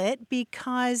spell it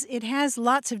because it has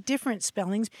lots of different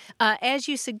spellings. As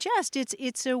you suggest,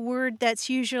 it's a word that's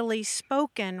usually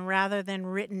spoken rather than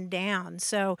written down.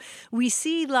 So we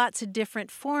see lots of different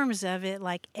forms of it,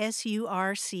 like Surcy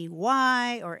or Sirsee.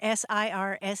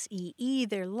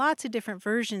 There are lots of different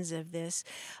versions of this.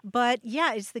 But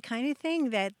yeah, it's the kind of thing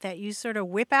that you sort of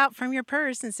whip out from your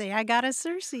purse and say, I got a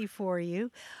Cersei for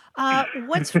you.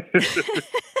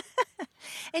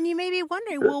 And you may be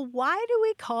wondering, well, why do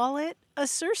we call it a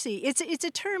Cersei? It's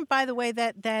a term, by the way,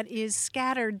 that is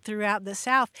scattered throughout the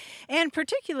South, and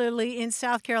particularly in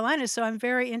South Carolina. So I'm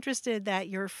very interested that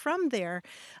you're from there.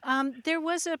 There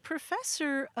was a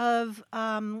professor of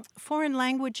foreign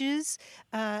languages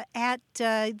at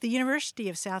the University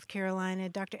of South Carolina,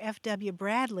 Dr. F.W.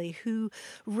 Bradley, who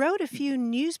wrote a few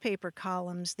newspaper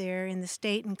columns there in the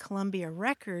State and Columbia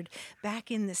Record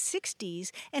back in the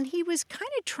 60s, and he was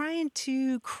kind of trying to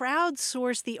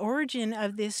crowdsource the origin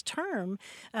of this term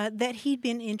that he'd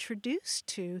been introduced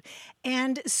to.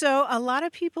 And so a lot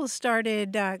of people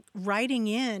started writing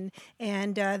in,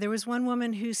 and there was one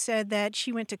woman who said that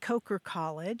she went to Coker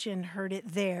College and heard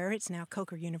it there. It's now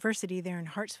Coker University there in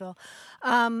Hartsville,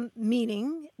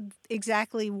 meaning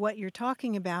exactly what you're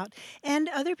talking about. And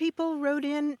other people wrote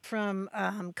in from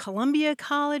Columbia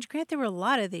College. Grant, there were a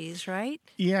lot of these, right?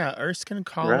 Yeah, Erskine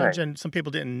College, Right. and some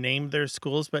people didn't name their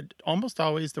schools, but almost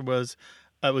always there was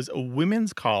it was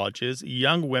women's colleges,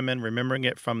 young women remembering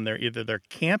it from either their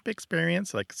camp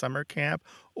experience, like summer camp,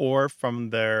 or from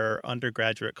their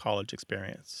undergraduate college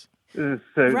experience. So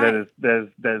Right.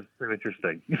 that is pretty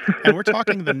interesting. And we're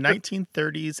talking the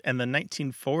 1930s and the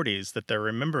 1940s that they're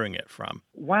remembering it from.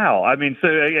 Wow. I mean, so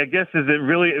I guess is it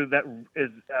really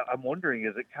I'm wondering,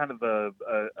 is it kind of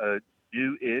a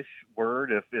new-ish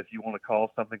word if you want to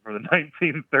call something from the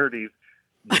 1930s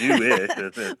Jewish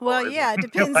as Well, far as yeah, it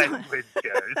depends on language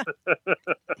goes.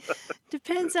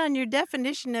 depends on your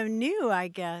definition of new, I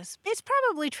guess. It's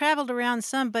probably traveled around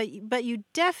some, but you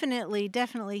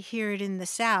definitely hear it in the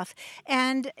South.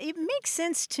 And it makes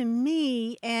sense to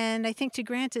me, and I think to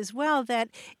Grant as well, that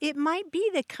it might be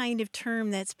the kind of term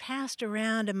that's passed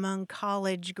around among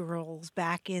college girls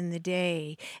back in the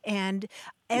day. And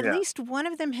at Yeah. least one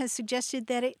of them has suggested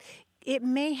that it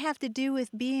may have to do with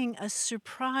being a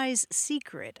surprise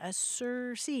secret, a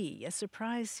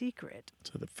surprise secret.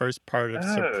 So the first part of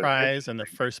Oh, surprise and the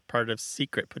interesting. first part of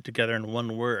secret put together in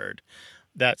one word.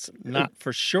 That's not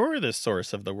for sure the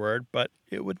source of the word, but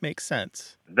it would make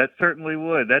sense. That certainly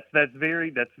would. That's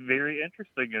very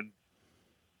interesting, and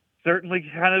certainly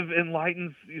kind of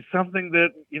enlightens something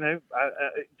that I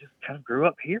just kind of grew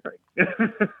up hearing.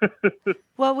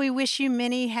 Well, we wish you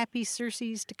many happy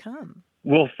Circes to come.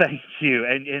 Well, thank you,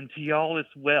 and to y'all as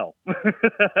well. I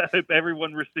hope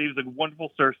everyone receives a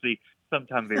wonderful Circe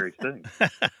sometime very soon.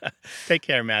 Take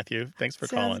care, Matthew. Thanks for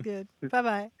Sounds calling. good.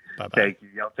 Bye-bye. Bye-bye. Thank you.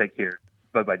 Y'all take care.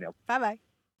 Bye-bye now. Bye-bye.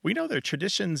 We know there are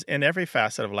traditions in every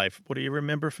facet of life. What do you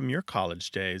remember from your college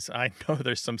days? I know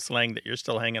there's some slang that you're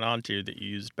still hanging on to that you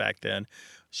used back then.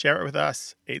 Share it with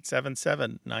us,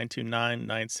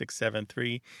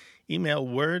 877-929-9673. Email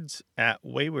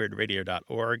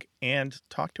words@waywardradio.org and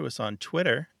talk to us on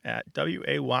Twitter at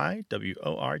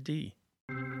WAYWORD.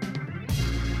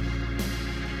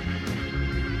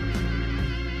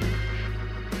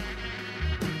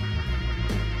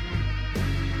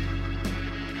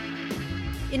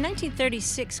 In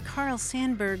 1936, Carl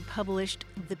Sandburg published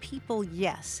The People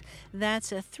Yes.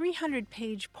 That's a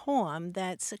 300-page poem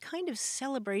that's a kind of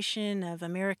celebration of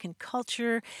American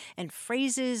culture and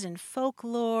phrases and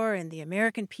folklore and the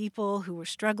American people who were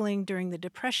struggling during the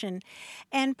Depression.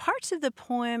 And parts of the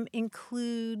poem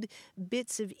include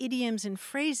bits of idioms and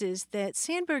phrases that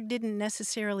Sandburg didn't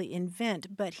necessarily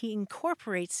invent, but he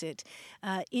incorporates it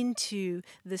into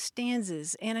the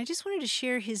stanzas. And I just wanted to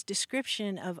share his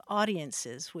description of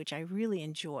audiences, which I really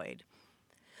enjoyed.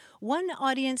 One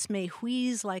audience may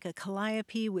wheeze like a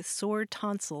calliope with sore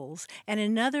tonsils, and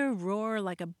another roar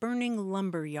like a burning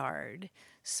lumber yard.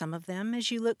 Some of them, as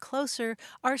you look closer,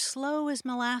 are slow as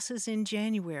molasses in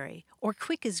January, or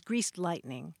quick as greased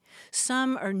lightning.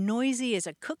 Some are noisy as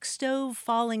a cook stove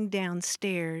falling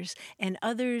downstairs, and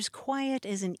others quiet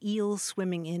as an eel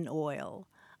swimming in oil.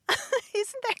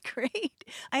 Isn't that great?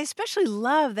 I especially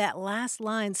love that last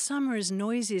line. Some are as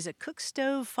noisy as a cook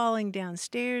stove falling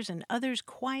downstairs, and others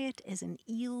quiet as an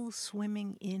eel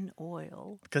swimming in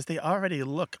oil. Because they already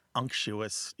look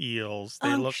unctuous eels. They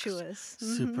Unctuous.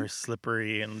 look super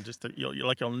slippery and just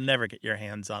you'll never get your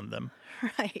hands on them.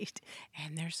 Right.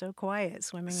 And they're so quiet,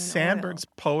 swimming in Sandburg's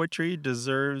oil. poetry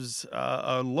deserves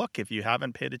a look if you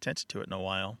haven't paid attention to it in a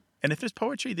while. And if there's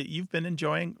poetry that you've been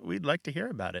enjoying, we'd like to hear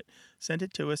about it. Send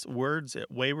it to us,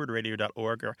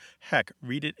 words@waywardradio.org, or heck,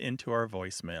 read it into our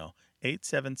voicemail,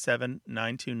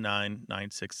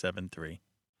 877-929-9673.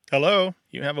 Hello,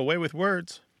 you have a way with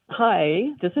words. Hi,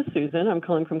 this is Susan. I'm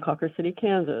calling from Cawker City,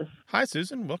 Kansas. Hi,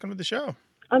 Susan. Welcome to the show.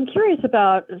 I'm curious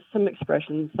about some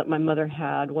expressions that my mother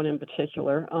had, one in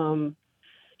particular.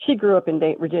 She grew up in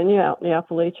Dayton, Virginia, out in the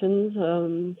Appalachians,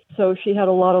 so she had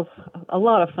a lot of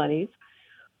funnies.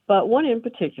 But one in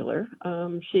particular,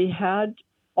 she had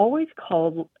always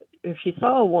called, if she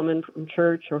saw a woman from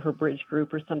church or her bridge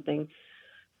group or something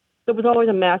that was always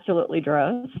immaculately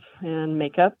dressed and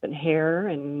makeup and hair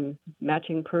and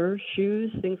matching purse,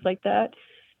 shoes, things like that,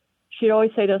 she'd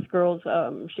always say to us girls,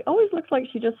 she always looks like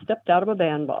she just stepped out of a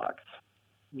bandbox.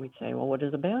 We'd say, well, what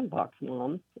is a bandbox,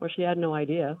 Mom? Well, she had no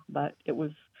idea, but it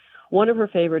was one of her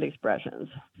favorite expressions.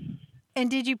 And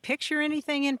did you picture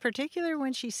anything in particular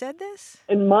when she said this?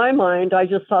 In my mind, I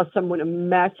just saw someone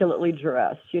immaculately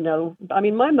dressed, I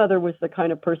mean, my mother was the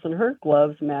kind of person, her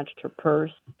gloves matched her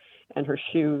purse and her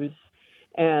shoes.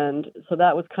 And so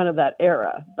that was kind of that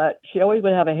era. But she always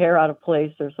would have a hair out of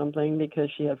place or something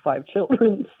because she had 5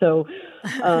 children. So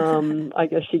I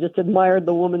guess she just admired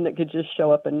the woman that could just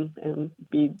show up and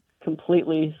be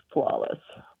completely flawless.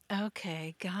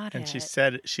 Okay, got it. And she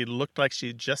said she looked like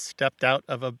she just stepped out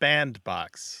of a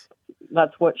bandbox.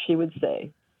 That's what she would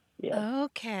say. Yes.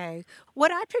 Okay.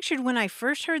 What I pictured when I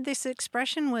first heard this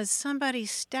expression was somebody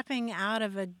stepping out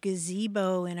of a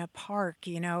gazebo in a park,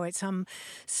 at some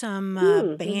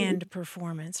band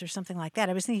performance or something like that.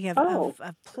 I was thinking of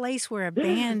a place where a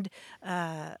band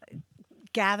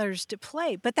gathers to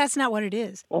play, but that's not what it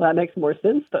is. Well, that makes more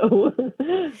sense, though.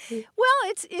 Well,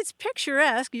 it's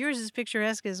picturesque. Yours is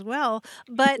picturesque as well.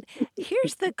 But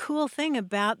here's the cool thing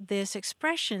about this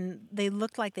expression. They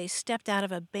looked like they stepped out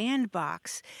of a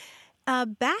bandbox.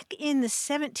 Back in the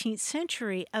 17th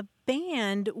century, a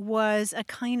band was a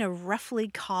kind of ruffly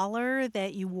collar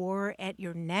that you wore at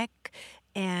your neck.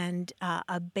 And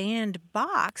a band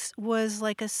box was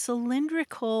like a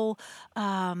cylindrical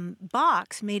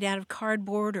box made out of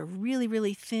cardboard or really,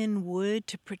 really thin wood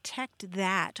to protect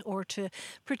that, or to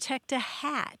protect a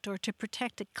hat, or to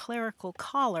protect a clerical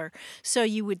collar. So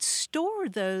you would store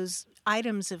those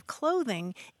items of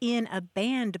clothing in a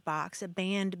band box, a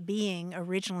band being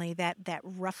originally that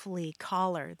ruffly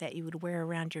collar that you would wear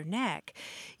around your neck.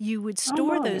 You would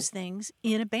store those things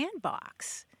in a band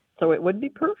box. So it would be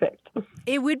perfect.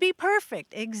 It would be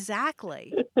perfect,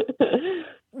 exactly.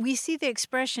 We see the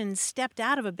expression stepped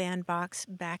out of a bandbox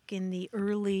back in the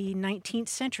early 19th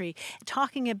century,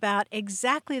 talking about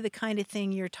exactly the kind of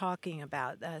thing you're talking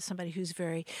about. Somebody who's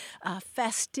very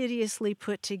fastidiously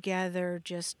put together,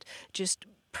 just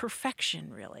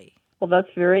perfection, really. Well, that's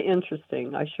very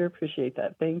interesting. I sure appreciate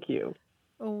that. Thank you.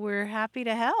 Well, we're happy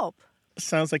to help.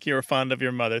 Sounds like you were fond of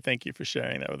your mother. Thank you for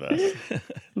sharing that with us. Take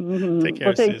care,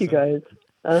 Well, thank Susan. you, guys.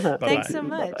 Bye-bye. Thanks so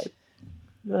much.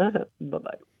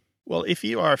 Bye-bye. Well, if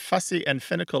you are fussy and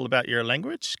finical about your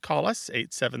language, call us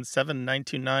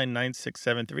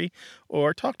 877-929-9673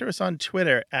 or talk to us on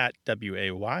Twitter at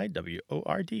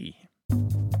WAYWORD.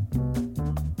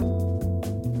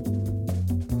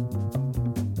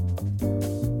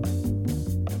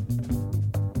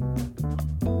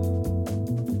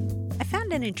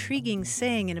 An intriguing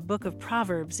saying in a book of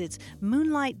Proverbs. It's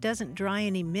moonlight doesn't dry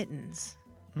any mittens.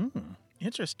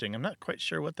 Interesting. I'm not quite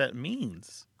sure what that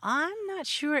means. I'm not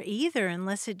sure either,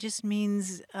 unless it just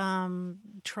means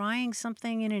trying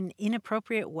something in an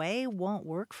inappropriate way won't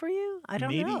work for you. I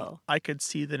don't know. I could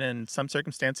see that in some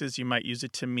circumstances you might use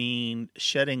it to mean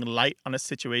shedding light on a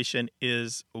situation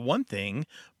is one thing,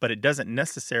 but it doesn't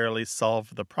necessarily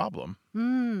solve the problem.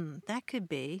 That could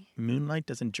be. Moonlight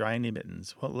doesn't dry any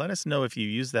mittens. Well, let us know if you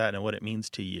use that and what it means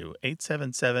to you.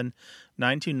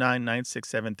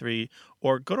 877-929-9673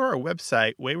 or go to our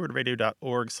website,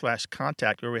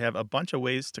 waywardradio.org/contact, where we have a bunch of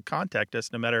ways to contact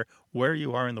us no matter where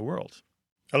you are in the world.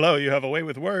 Hello, you have a way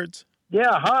with words.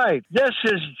 Yeah, hi. This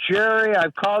is Jerry.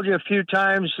 I've called you a few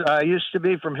times. I used to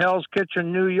be from Hell's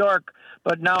Kitchen, New York,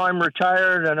 but now I'm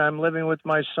retired and I'm living with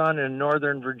my son in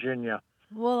Northern Virginia.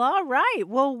 Well, all right.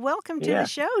 Well, welcome to the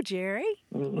show, Jerry.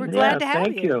 We're glad to have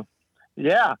you. Thank you.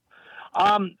 Yeah.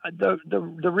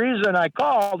 The reason I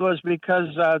called was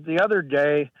because the other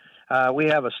day we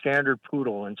have a standard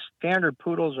poodle, and standard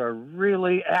poodles are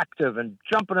really active and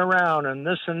jumping around and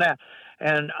this and that.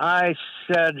 And I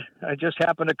just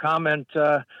happened to comment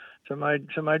to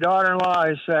my daughter-in-law.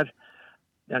 I said,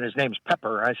 and his name's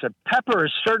Pepper. I said, Pepper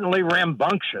is certainly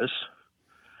rambunctious.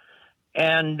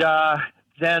 And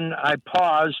then I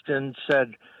paused and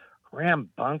said,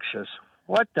 rambunctious.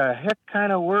 What the heck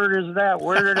kind of word is that?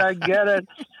 Where did I get it?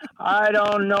 I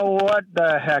don't know what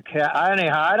the heck.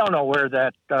 Anyhow, I don't know where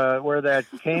that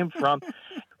came from.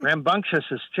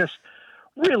 Rambunctious is just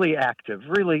really active.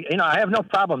 Really, I have no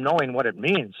problem knowing what it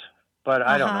means, but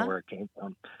I don't know where it came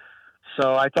from.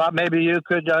 So I thought maybe you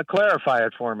could clarify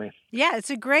it for me. Yeah, it's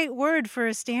a great word for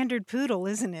a standard poodle,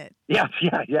 isn't it? Yeah.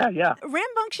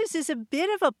 Rambunctious is a bit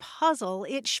of a puzzle.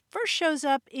 It first shows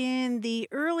up in the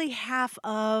early half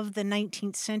of the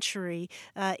 19th century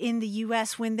in the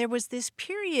U.S. when there was this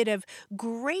period of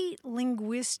great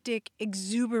linguistic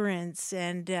exuberance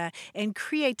and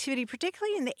creativity,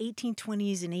 particularly in the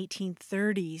 1820s and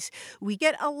 1830s. We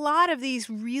get a lot of these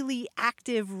really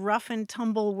active, rough and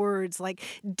tumble words like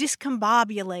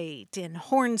discombobulate and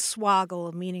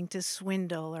hornswoggle, meaning to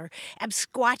swindle, or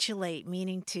absquatulate,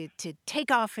 meaning to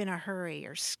take off in a hurry,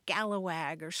 or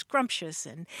scalawag, or scrumptious,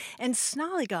 and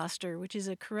snollygoster, which is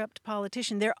a corrupt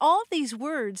politician. There are all these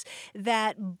words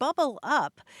that bubble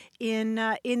up in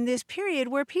this period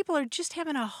where people are just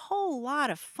having a whole lot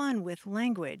of fun with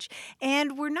language.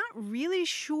 And we're not really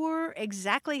sure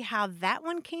exactly how that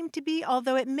one came to be,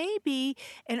 although it may be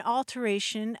an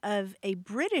alteration of a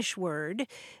British word,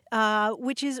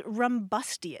 which is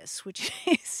rumbustious, which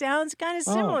sounds kind of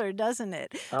similar, doesn't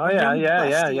it? Oh,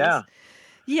 yeah.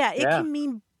 Yeah, it can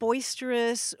mean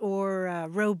boisterous or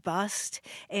robust,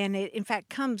 and it, in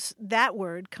fact, that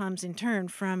word comes in turn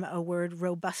from a word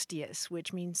robustious,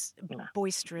 which means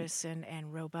boisterous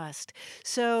and robust.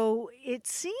 So it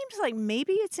seems like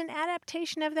maybe it's an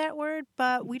adaptation of that word,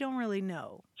 but we don't really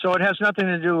know. So it has nothing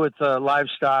to do with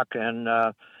livestock and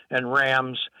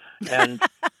rams and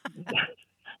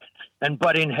and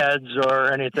butting heads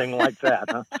or anything like that,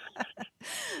 huh?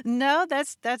 No,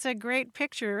 that's a great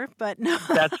picture, but no.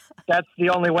 That's the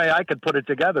only way I could put it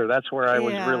together. That's where I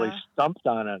was really stumped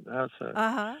on it.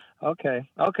 Okay,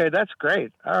 that's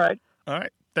great. All right.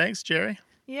 Thanks, Jerry.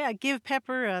 Yeah, give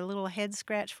Pepper a little head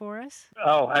scratch for us.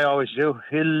 Oh, I always do.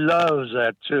 He loves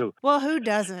that too. Well, who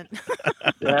doesn't?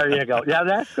 There you go. Yeah,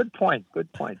 that's good point.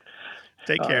 Good point.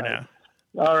 Take All care right.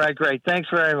 now. All right, great. Thanks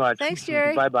very much. Thanks,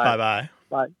 Jerry. Bye-bye. Bye-bye.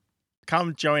 Bye.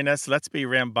 Come join us. Let's be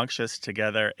rambunctious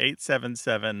together.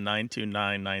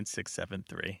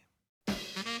 877-929-9673.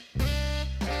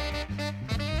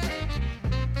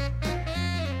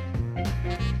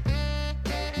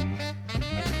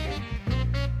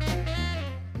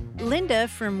 Linda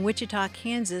from Wichita,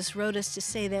 Kansas wrote us to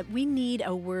say that we need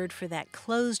a word for that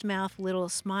closed mouth little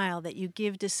smile that you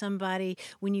give to somebody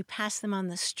when you pass them on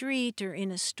the street or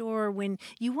in a store, when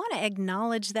you want to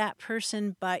acknowledge that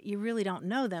person, but you really don't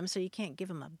know them, so you can't give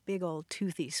them a big old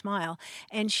toothy smile.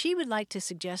 And she would like to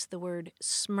suggest the word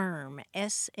smirm,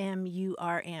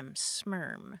 S-M-U-R-M,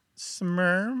 smirm.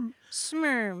 Smirm?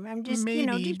 Smirm. I'm just,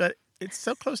 Maybe, but it's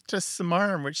so close to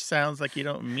smarm, which sounds like you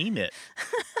don't mean it.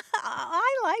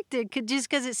 I liked it just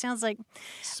because it sounds like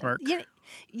smirk.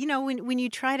 When you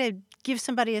try to give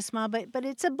somebody a smile, but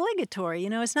it's obligatory.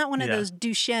 It's not one of those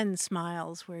Duchenne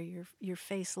smiles where your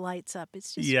face lights up.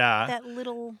 It's just that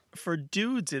little. For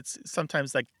dudes, it's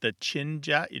sometimes like the chin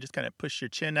jut. You just kind of push your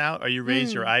chin out, or you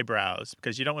raise your eyebrows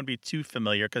because you don't want to be too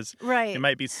familiar because you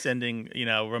might be sending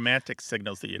romantic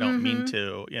signals that you don't mean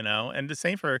to. And the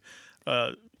same for.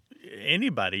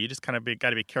 Anybody, you just kind of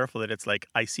got to be careful that it's like,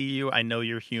 I see you, I know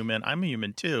you're human, I'm a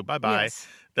human too. Bye bye. Yes.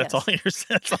 That's all you're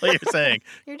saying.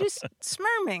 You're just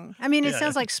smirming. I mean, it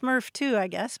sounds like Smurf too, I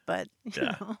guess, but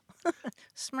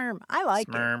smirm. I like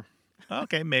it.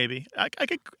 Okay, maybe I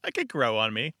could grow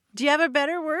on me. Do you have a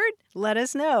better word? Let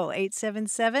us know.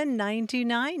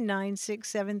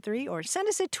 877-929-9673 or send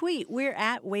us a tweet. We're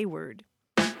at Wayward.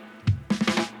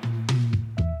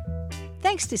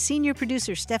 Thanks to senior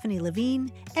producer Stephanie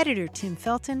Levine, editor Tim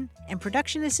Felton, and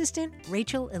production assistant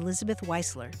Rachel Elizabeth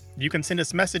Weisler. You can send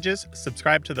us messages,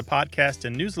 subscribe to the podcast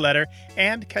and newsletter,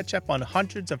 and catch up on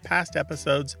hundreds of past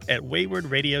episodes at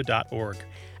waywardradio.org.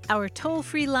 Our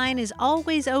toll-free line is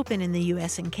always open in the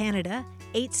U.S. and Canada,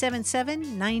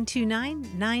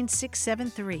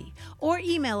 877-929-9673, or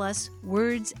email us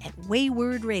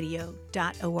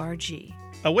words@waywardradio.org.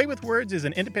 A Way with Words is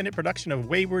an independent production of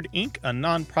Wayward, Inc., a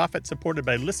nonprofit supported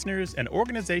by listeners and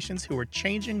organizations who are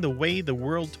changing the way the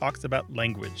world talks about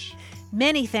language.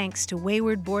 Many thanks to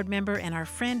Wayward board member and our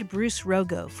friend Bruce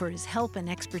Rogo for his help and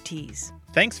expertise.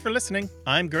 Thanks for listening.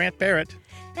 I'm Grant Barrett.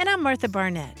 And I'm Martha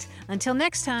Barnett. Until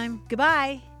next time,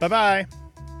 goodbye. Bye-bye.